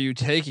win, are you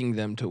taking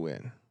them to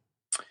win?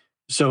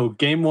 So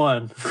game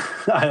 1,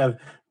 I have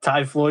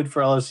Ty Floyd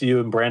for LSU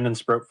and Brandon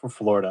Sproat for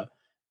Florida.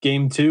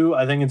 Game 2,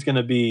 I think it's going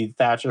to be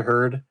Thatcher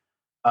Hurd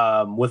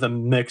with a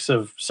mix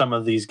of some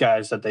of these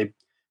guys that they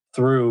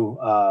threw,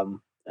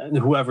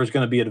 whoever's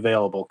going to be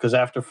available. Because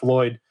after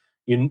Floyd,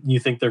 you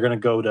think they're going to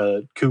go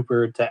to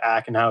Cooper, to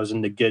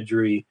Ackenhausen, to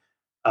Guidry,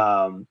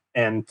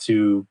 and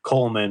to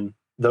Coleman.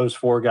 Those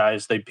 4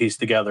 guys they pieced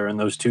together in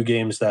those 2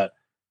 games that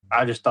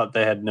I just thought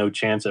they had no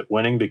chance at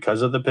winning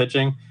because of the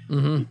pitching.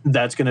 Mm-hmm.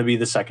 That's going to be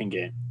the second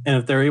game. And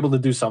if they're able to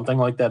do something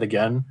like that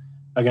again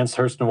against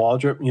Hurston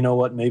Waldrop, you know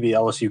what? Maybe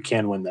LSU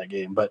can win that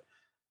game. But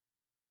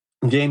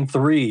game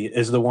 3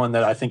 is the one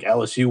that I think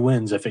LSU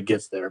wins if it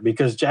gets there,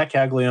 because Jack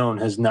Caglione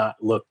has not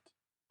looked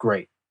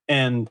great.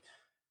 And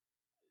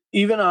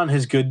even on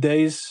his good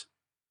days,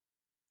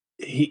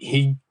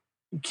 he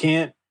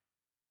can't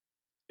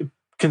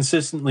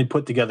consistently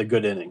put together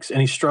good innings,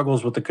 and he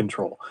struggles with the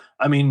control.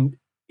 I mean,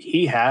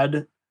 he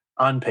had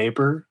on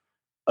paper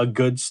a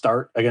good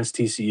start against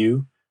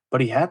TCU,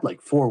 but he had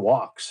like 4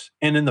 walks.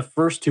 And in the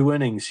first 2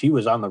 innings, he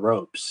was on the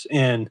ropes,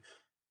 and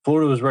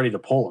Florida was ready to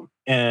pull him.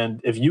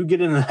 And if you get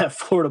into that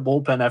Florida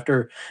bullpen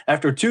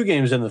after 2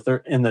 games in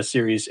the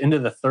series, into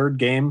the third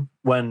game,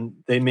 when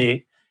they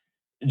may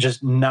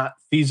just not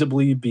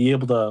feasibly be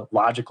able to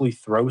logically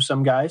throw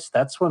some guys,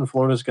 that's when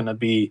Florida's going to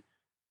be,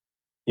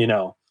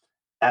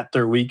 at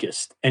their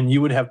weakest. And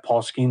you would have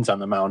Paul Skeens on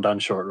the mound on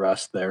short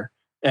rest there.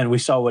 And we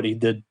saw what he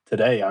did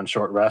today on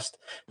short rest.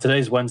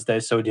 Today's Wednesday,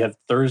 so you have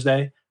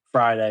Thursday,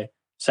 Friday,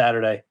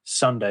 Saturday,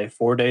 Sunday,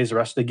 4 days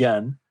rest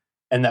again.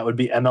 And that would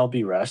be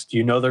MLB rest.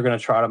 They're going to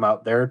trot him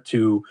out there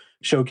to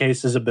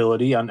showcase his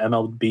ability on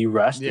MLB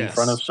rest in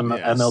front of some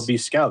MLB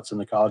scouts in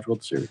the College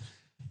World Series.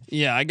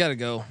 Yeah, I got to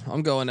go.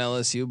 I'm going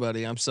LSU,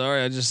 buddy. I'm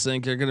sorry. I just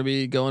think they're going to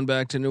be going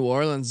back to New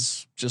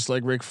Orleans just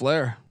like Ric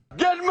Flair.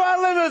 Get my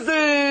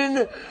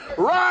limousine,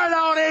 ride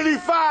on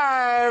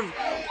 85,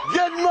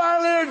 get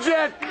my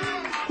Learjet,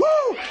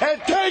 woo,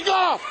 and take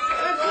off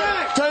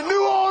to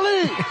New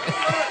Orleans.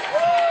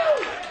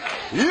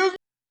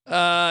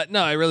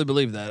 No, I really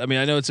believe that. I mean,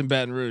 I know it's in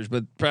Baton Rouge,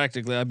 but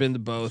practically I've been to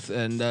both,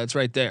 and it's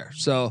right there.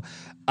 So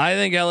I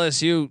think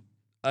LSU,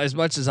 as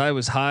much as I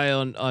was high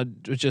on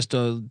just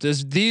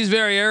these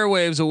very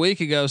airwaves a week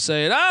ago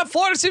saying,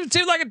 Florida seems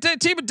like a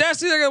team of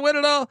destiny, they're going to win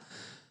it all.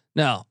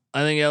 No,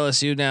 I think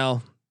LSU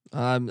now.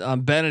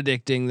 I'm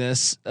Benedicting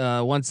this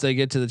once they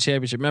get to the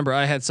championship. Remember,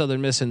 I had Southern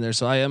Miss in there,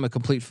 so I am a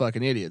complete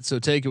fucking idiot. So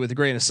take it with a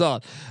grain of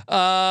salt.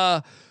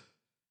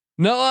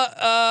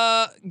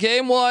 Noah,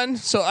 game one.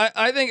 So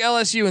I think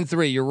LSU in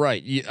 3. You're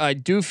right. I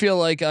do feel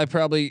like I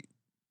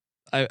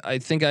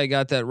think I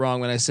got that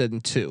wrong when I said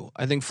in 2.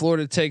 I think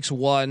Florida takes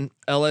 1.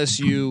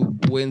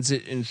 LSU wins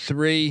it in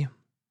 3.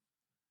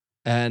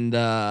 And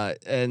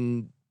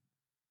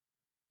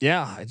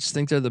yeah, I just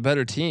think they're the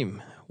better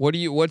team.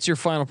 What's your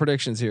final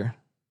predictions here?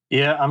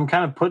 Yeah, I'm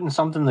kind of putting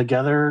something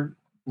together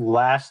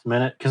last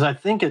minute because I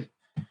think it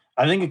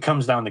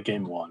comes down to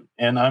game 1,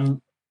 and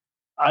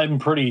I'm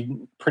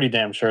pretty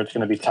damn sure it's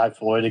going to be Ty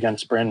Floyd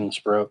against Brandon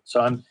Sproat.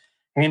 So I'm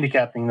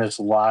handicapping this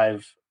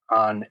live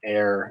on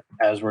air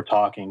as we're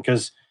talking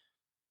because,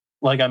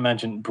 like I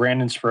mentioned,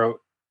 Brandon Sproat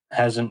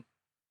hasn't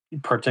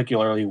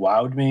particularly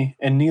wowed me,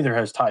 and neither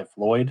has Ty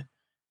Floyd.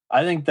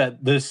 I think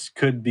that this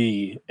could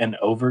be an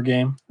over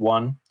game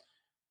 1.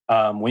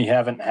 We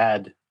haven't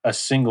had a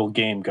single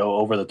game go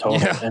over the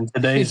total, and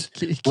today's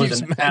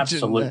was an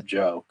absolute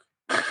joke.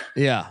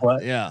 Yeah.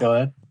 What? Yeah. Go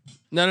ahead.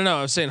 No.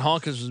 I was saying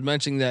Honkus was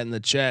mentioning that in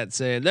the chat,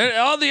 saying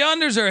all the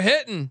unders are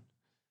hitting.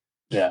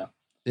 Yeah.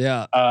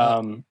 Yeah.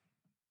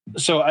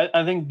 So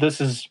I think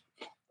this is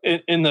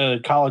in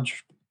the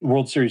College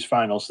World Series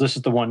Finals. This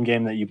is the one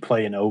game that you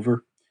play an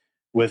over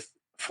with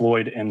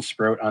Floyd and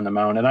Sproat on the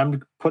mound. And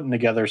I'm putting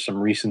together some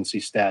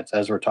recency stats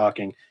as we're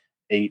talking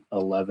 8,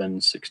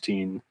 11,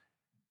 16.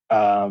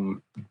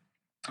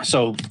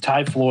 So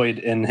Ty Floyd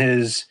in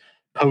his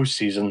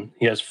postseason,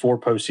 he has 4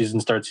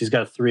 postseason starts. He's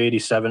got a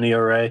 387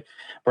 ERA.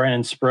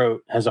 Brandon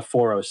Sproat has a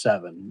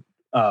 407.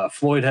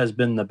 Floyd has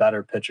been the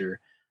better pitcher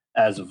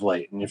as of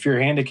late. And if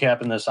you're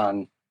handicapping this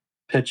on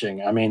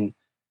pitching, I mean,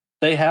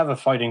 they have a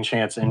fighting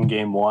chance in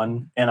game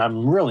 1. And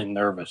I'm really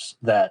nervous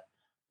that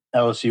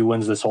LSU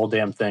wins this whole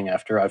damn thing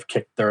after I've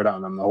kicked third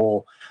on them the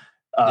whole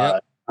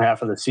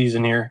half of the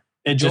season here.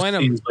 It just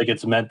seems like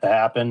it's meant to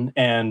happen.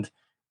 And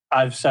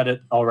I've said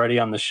it already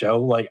on the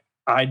show. Like,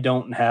 I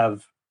don't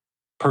have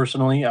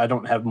money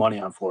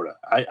on Florida.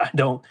 I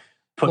don't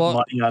put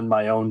money on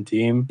my own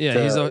team.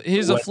 Yeah,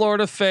 he's a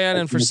Florida fan,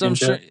 and for some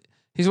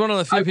he's one of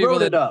the few people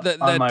that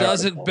doesn't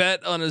article.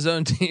 Bet on his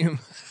own team.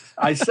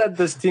 I said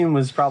this team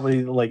was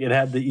probably it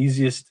had the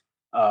easiest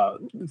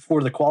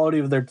for the quality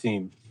of their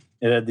team.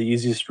 It had the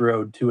easiest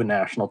road to a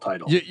national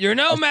title. You're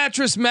no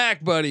Mattress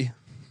Mac, buddy.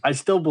 I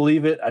still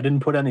believe it. I didn't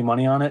put any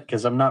money on it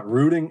because I'm not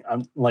rooting.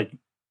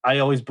 I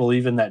always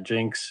believe in that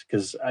jinx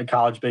because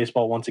college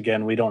baseball, once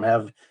again, we don't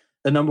have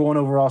the number 1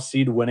 overall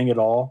seed winning it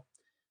all.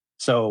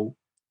 So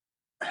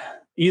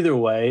either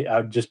way,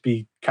 I'd just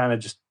be kind of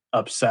just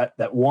upset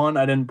that 1,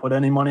 I didn't put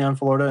any money on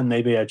Florida, and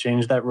maybe I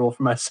changed that rule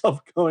for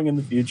myself going in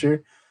the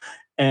future.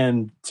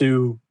 And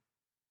 2,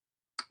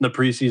 the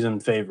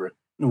preseason favorite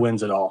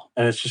wins it all.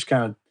 And it's just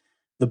kind of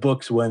the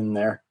books win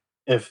there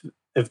if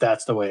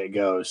that's the way it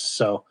goes.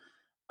 So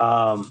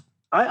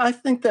I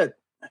think that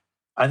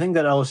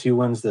LSU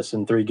wins this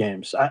in 3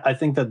 games. I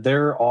think that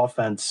their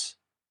offense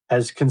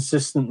has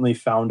consistently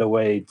found a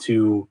way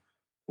to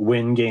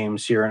win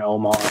games here in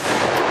Omaha.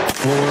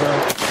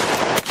 Florida.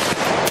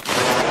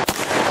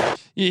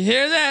 You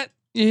hear that?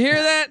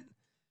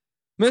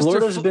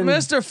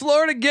 Mr.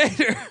 Florida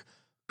Gator.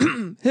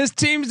 His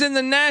team's in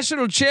the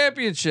national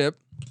championship.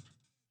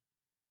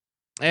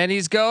 And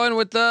he's going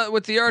with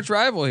the arch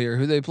rival here,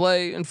 who they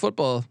play in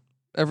football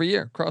every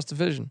year, cross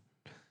division.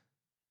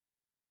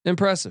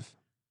 Impressive.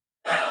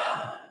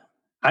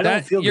 I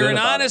don't feel you're good an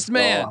about honest it,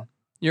 man. so.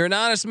 You're an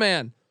honest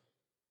man.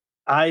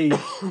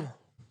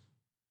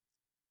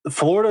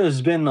 Florida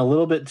has been a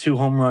little bit too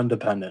home run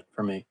dependent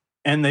for me,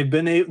 and they've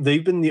been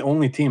the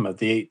only team of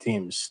the 8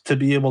 teams to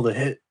be able to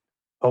hit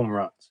home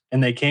runs.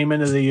 And they came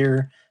into the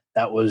year,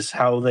 that was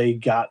how they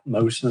got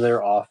most of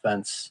their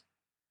offense.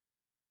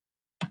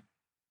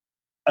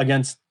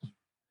 Against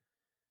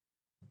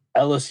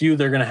LSU,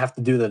 they're going to have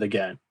to do that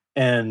again.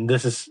 And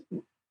this is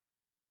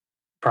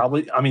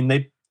probably, I mean,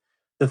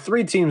 the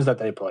three teams that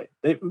they played.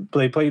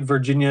 They played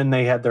Virginia and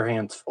they had their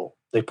hands full.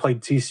 They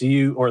played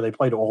TCU, or they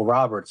played Oral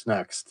Roberts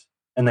next,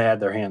 and they had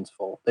their hands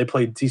full. They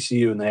played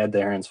TCU and they had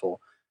their hands full.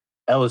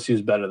 LSU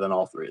is better than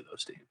all three of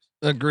those teams.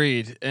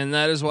 Agreed, and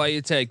that is why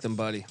you take them,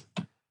 buddy.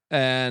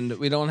 And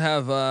we don't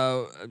have.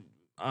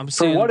 I'm For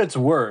seeing what it's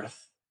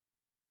worth,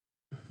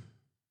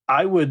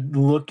 I would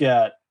look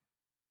at.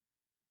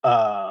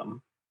 I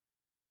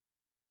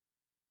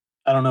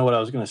don't know what I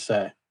was going to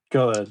say.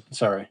 Go ahead.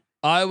 Sorry.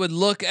 I would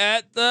look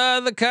at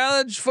the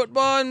college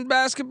football and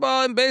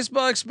basketball and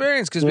baseball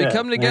experience, because we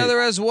come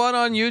together as one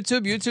on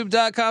YouTube,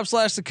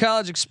 youtube.com/the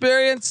college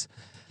experience.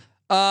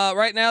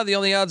 Right now, the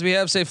only odds we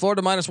have say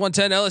Florida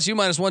 -110, LSU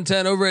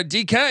 -110 over at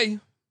DK.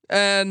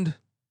 And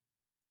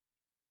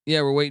yeah,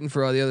 we're waiting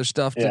for all the other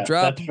stuff to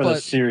drop. That's for the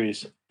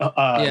series.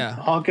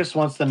 Honkus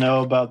wants to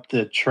know about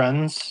the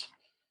trends.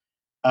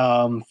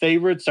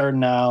 Favorites are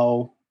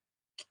now,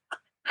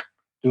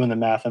 doing the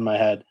math in my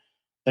head,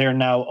 they are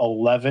now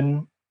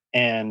 11-3.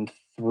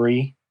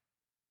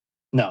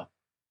 No,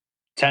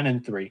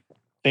 10-3.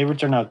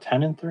 Favorites are now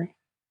 10-3.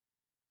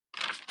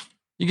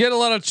 You get a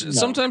lot of.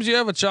 Sometimes you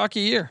have a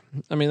chalky year.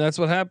 I mean, that's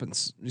what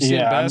happens. You see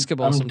in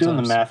basketball. I'm sometimes. doing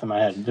the math in my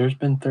head. There's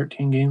been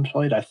 13 games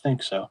played. I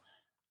think so.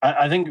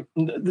 I think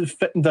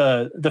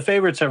the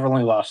favorites have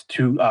only lost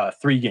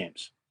 3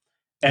 games.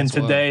 And That's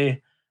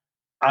today,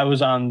 I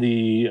was on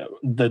the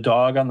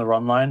dog on the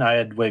run line. I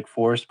had Wake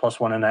Forest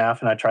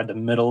 +1.5, and I tried to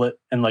middle it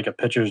in like a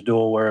pitcher's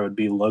duel where it would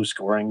be low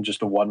scoring,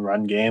 just a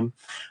 1-run game.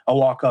 A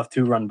walk-off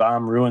 2-run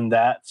bomb ruined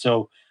that.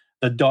 So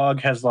the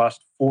dog has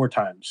lost 4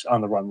 times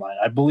on the run line.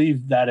 I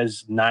believe that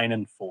is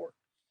 9-4.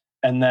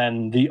 And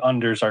then the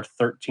unders are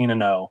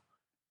 13-0,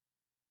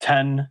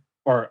 10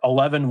 or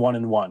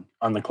 11-1-1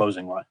 on the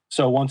closing line.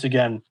 So once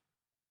again,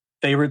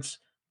 favorites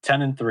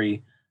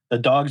 10-3. The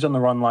dogs on the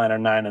run line are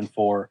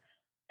 9-4,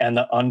 and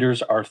the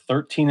unders are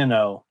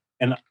 13-0.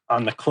 And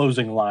on the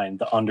closing line,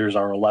 the unders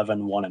are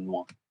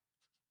 11-1-1.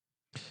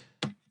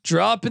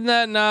 Dropping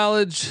that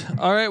knowledge.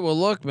 All right. Well,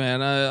 look,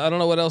 man, I don't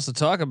know what else to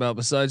talk about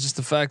besides just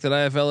the fact that I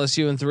have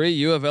LSU in 3,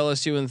 you have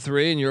LSU in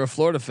 3, and you're a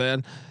Florida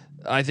fan.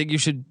 I think you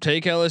should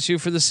take LSU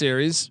for the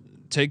series.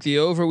 Take the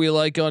over we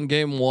like on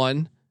game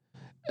 1,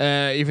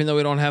 even though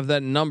we don't have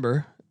that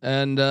number.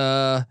 And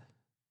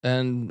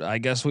I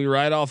guess we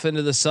ride off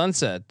into the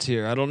sunset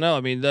here. I don't know.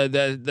 I mean,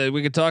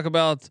 we could talk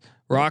about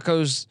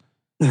Rocco's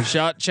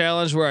shot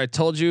challenge where I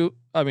told you.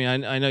 I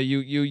mean, I know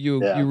you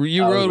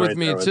rode with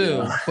me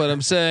too, but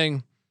I'm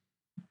saying.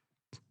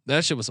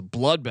 That shit was a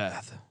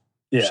bloodbath.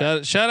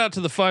 Yeah. Shout out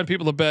to the fine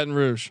people of Baton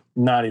Rouge.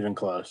 Not even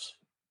close.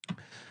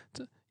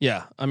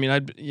 Yeah. I mean,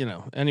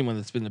 anyone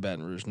that's been to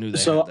Baton Rouge knew they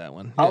had that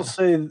one. I'll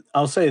say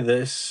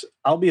this.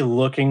 I'll be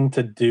looking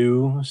to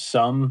do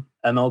some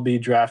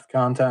MLB draft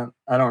content.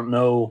 I don't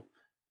know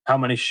how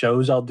many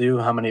shows I'll do,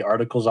 how many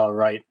articles I'll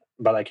write,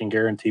 but I can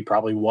guarantee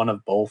probably one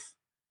of both.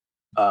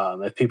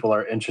 If people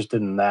are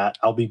interested in that,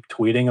 I'll be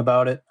tweeting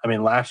about it. I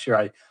mean, last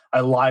year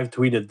I live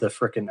tweeted the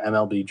freaking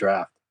MLB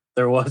draft.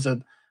 There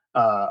wasn't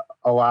a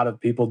lot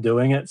of people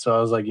doing it, so I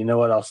was like, you know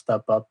what, I'll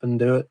step up and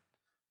do it.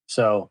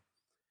 So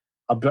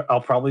I'll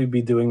probably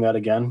be doing that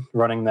again,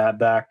 running that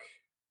back,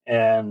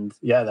 and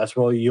yeah, that's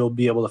where you'll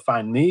be able to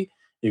find me.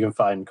 You can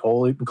find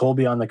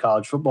Colby on the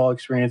college football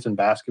experience and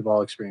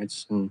basketball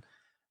experience, and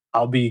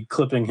I'll be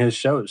clipping his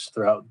shows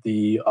throughout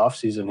the off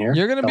season here.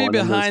 You're going to be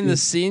behind the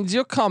scenes.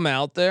 You'll come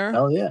out there.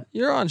 Hell yeah,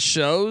 you're on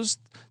shows.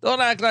 Don't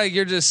act like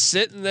you're just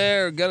sitting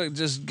there, gonna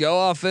just go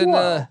off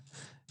into.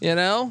 You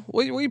know,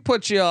 we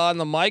put you on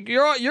the mic.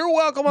 You're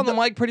welcome on the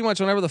mic pretty much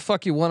whenever the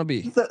fuck you want to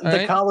be.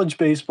 The college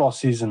baseball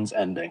season's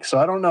ending, so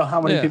I don't know how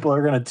many people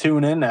are going to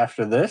tune in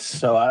after this.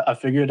 So I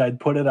figured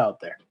I'd put it out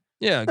there.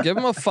 Yeah, give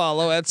them a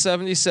follow at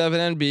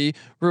 77NB.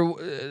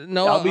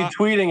 I'll be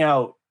tweeting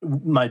out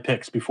my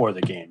picks before the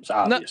games,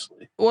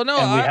 obviously. We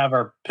have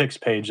our picks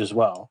page as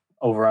well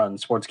over on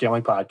Sports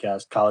Gambling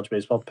Podcast, College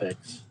Baseball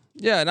Picks.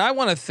 Yeah, and I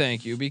want to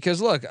thank you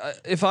because look,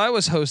 if I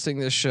was hosting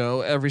this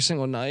show every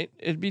single night,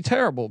 it'd be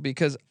terrible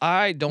because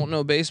I don't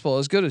know baseball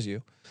as good as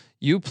you.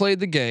 You played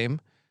the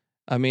game.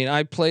 I mean,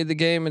 I played the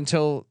game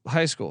until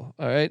high school.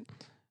 All right.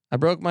 I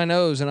broke my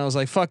nose and I was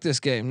like, fuck this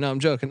game. No,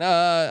 I'm joking.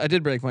 I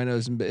did break my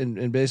nose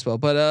in baseball.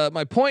 But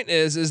my point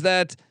is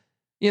that,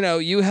 you know,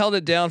 you held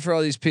it down for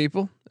all these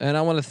people. And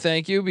I want to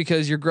thank you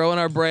because you're growing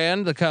our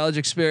brand, the college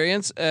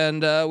experience.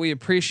 And we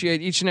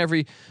appreciate each and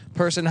every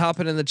person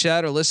hopping in the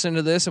chat or listening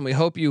to this. And we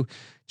hope you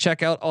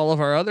check out all of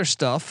our other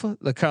stuff,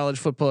 the college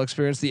football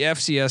experience, the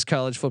FCS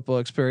college football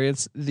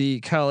experience, the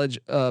college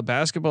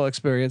basketball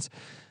experience.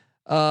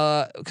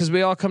 Because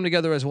we all come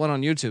together as one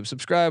on YouTube.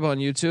 Subscribe on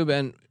YouTube,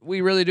 and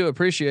we really do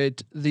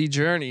appreciate the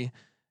journey,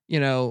 you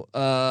know,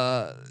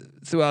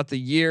 throughout the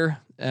year.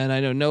 And I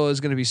know Noah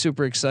is going to be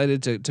super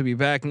excited to be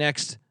back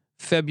next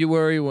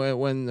February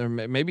when or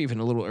maybe even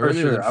a little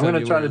earlier. Sure. I'm going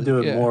to try to do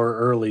it more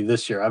early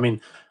this year. I mean,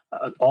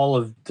 all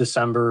of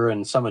December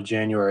and some of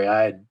January,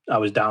 I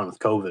was down with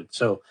COVID,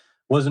 so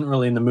wasn't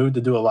really in the mood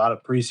to do a lot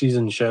of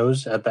preseason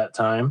shows at that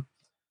time.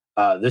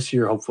 This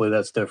year, hopefully,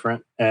 that's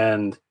different.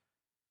 And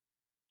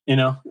you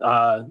know,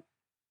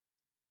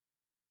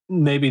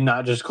 maybe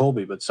not just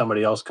Colby, but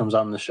somebody else comes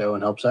on the show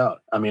and helps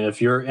out. I mean,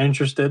 if you're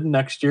interested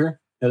next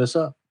year, hit us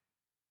up.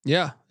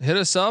 Yeah, hit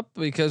us up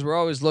because we're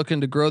always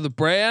looking to grow the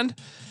brand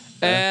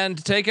and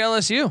take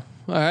LSU.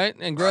 All right,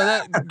 and grow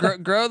that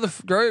grow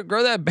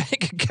that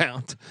bank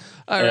account.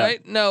 All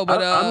right, no,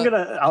 but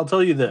I'll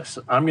tell you this.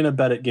 I'm gonna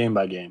bet it game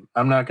by game.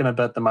 I'm not gonna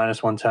bet the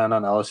 -110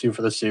 on LSU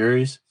for the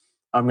series.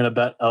 I'm gonna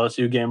bet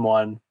LSU game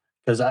 1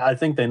 because I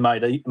think they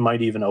might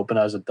even open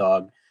as a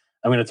dog.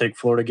 I'm gonna take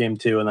Florida game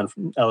 2 and then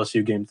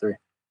LSU game 3.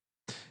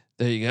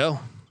 There you go.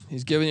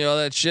 He's giving you all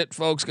that shit,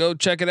 folks. Go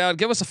check it out.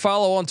 Give us a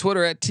follow on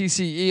Twitter at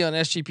TCE on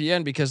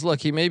SGPN because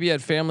look, he may be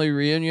at family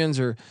reunions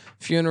or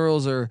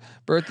funerals or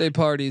birthday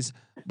parties,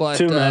 but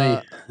too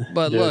many.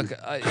 But look,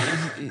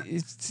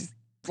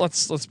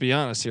 let's be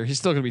honest here. He's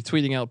still gonna be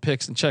tweeting out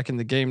pics and checking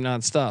the game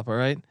nonstop. All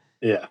right.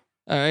 Yeah.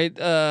 All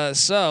right.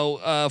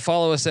 So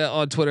follow us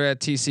on Twitter at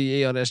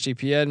TCE on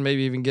SGPN.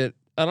 Maybe even get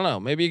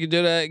maybe you could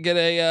do that. Get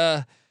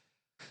a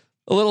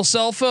little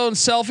cell phone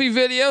selfie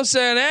video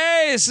saying,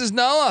 "Hey, this is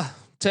Noah.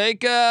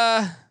 Take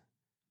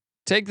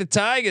the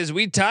Tigers.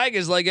 We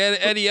Tigers like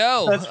Eddie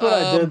O." That's what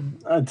I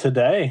did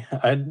today.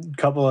 I had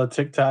a couple of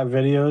TikTok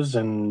videos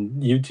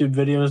and YouTube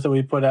videos that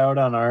we put out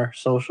on our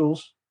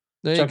socials.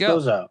 Check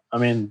those out. I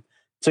mean,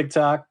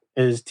 TikTok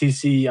is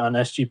TC on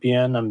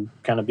SGPN. I'm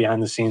kind of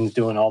behind the scenes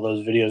doing all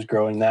those videos,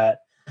 growing that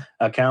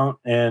account,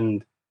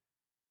 and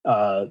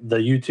the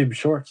YouTube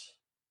Shorts.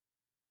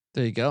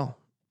 There you go,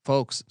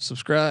 folks.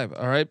 Subscribe.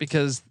 All right,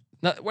 because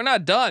we're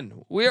not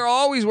done. We are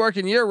always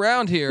working year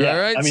round here. Yeah, all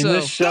right. I mean,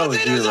 this show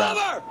is year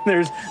round.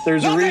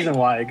 There's a reason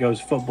why it goes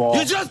football.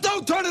 You just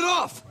don't turn it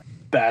off.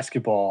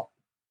 Basketball,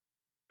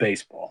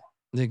 baseball.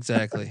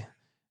 Exactly.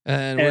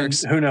 And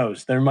who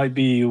knows? There might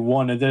be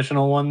one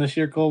additional one this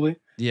year, Colby.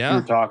 Yeah.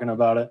 We're talking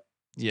about it.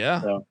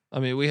 Yeah. So. I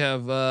mean, we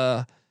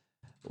have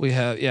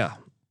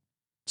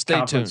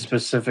Stay tuned.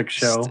 Specific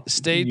show.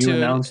 Stay tuned. You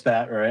announced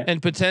that, right?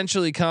 And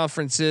potentially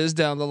conferences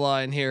down the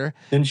line here.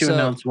 Didn't you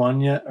announce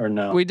one yet, or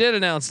no? We did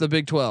announce the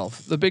Big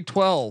 12. The Big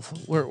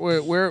 12.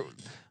 We're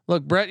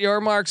look. Brett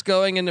Yormark's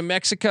going into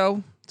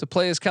Mexico to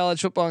play his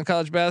college football and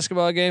college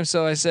basketball game.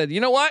 So I said, you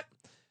know what?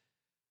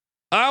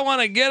 I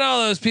want to get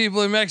all those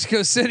people in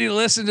Mexico City to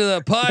listen to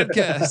the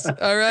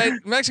podcast. All right,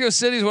 Mexico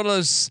City is one of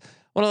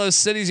those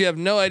cities you have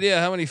no idea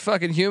how many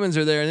fucking humans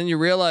are there, and then you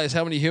realize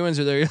how many humans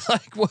are there. You're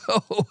like,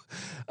 whoa.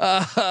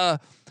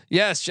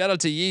 Yes, shout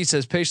out to Yee,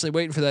 says patiently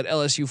waiting for that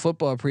LSU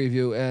football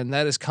preview, and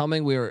that is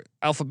coming. We are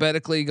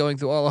alphabetically going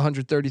through all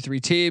 133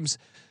 teams.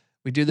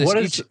 We do this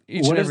each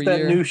and every year.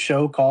 What is that new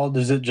show called?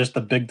 Is it just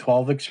the Big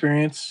 12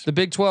 Experience? The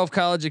Big 12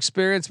 College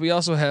Experience. We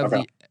also have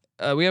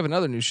we have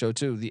another new show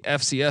too, the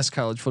FCS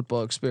College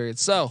Football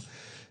Experience. So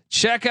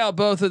check out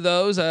both of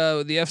those.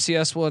 The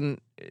FCS one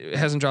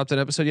hasn't dropped an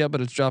episode yet,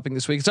 but it's dropping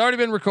this week. It's already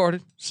been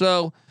recorded.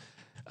 So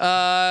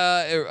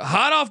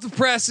hot off the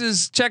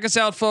presses. Check us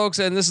out, folks.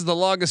 And this is the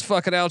longest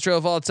fucking outro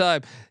of all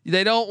time.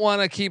 They don't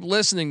want to keep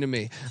listening to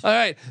me. All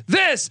right.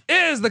 This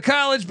is the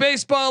College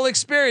Baseball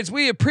Experience.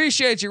 We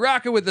appreciate you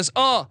rocking with us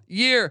all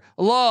year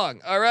long.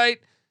 All right.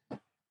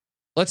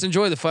 Let's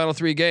enjoy the final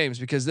 3 games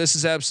because this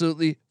is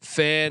absolutely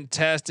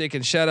fantastic.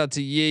 And shout out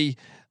to Yee.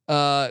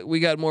 We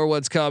got more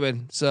ones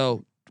coming.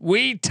 So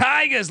we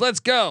Tigers, let's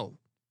go.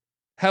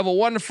 Have a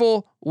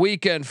wonderful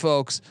weekend,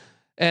 folks.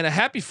 And a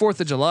happy 4th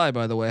of July,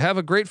 by the way. Have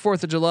a great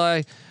 4th of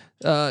July.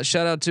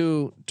 Shout out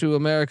to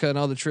America and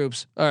all the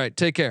troops. All right.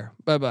 Take care.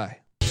 Bye-bye.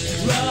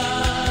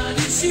 Run and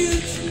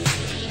shoot.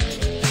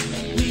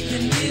 We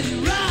can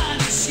really run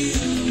and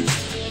shoot.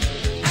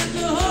 And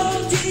the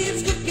whole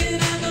team's looking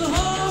and the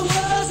whole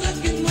world's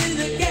looking with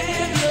the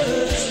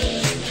cameras.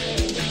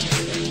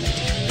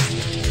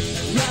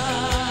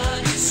 Run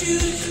and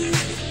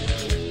shoot.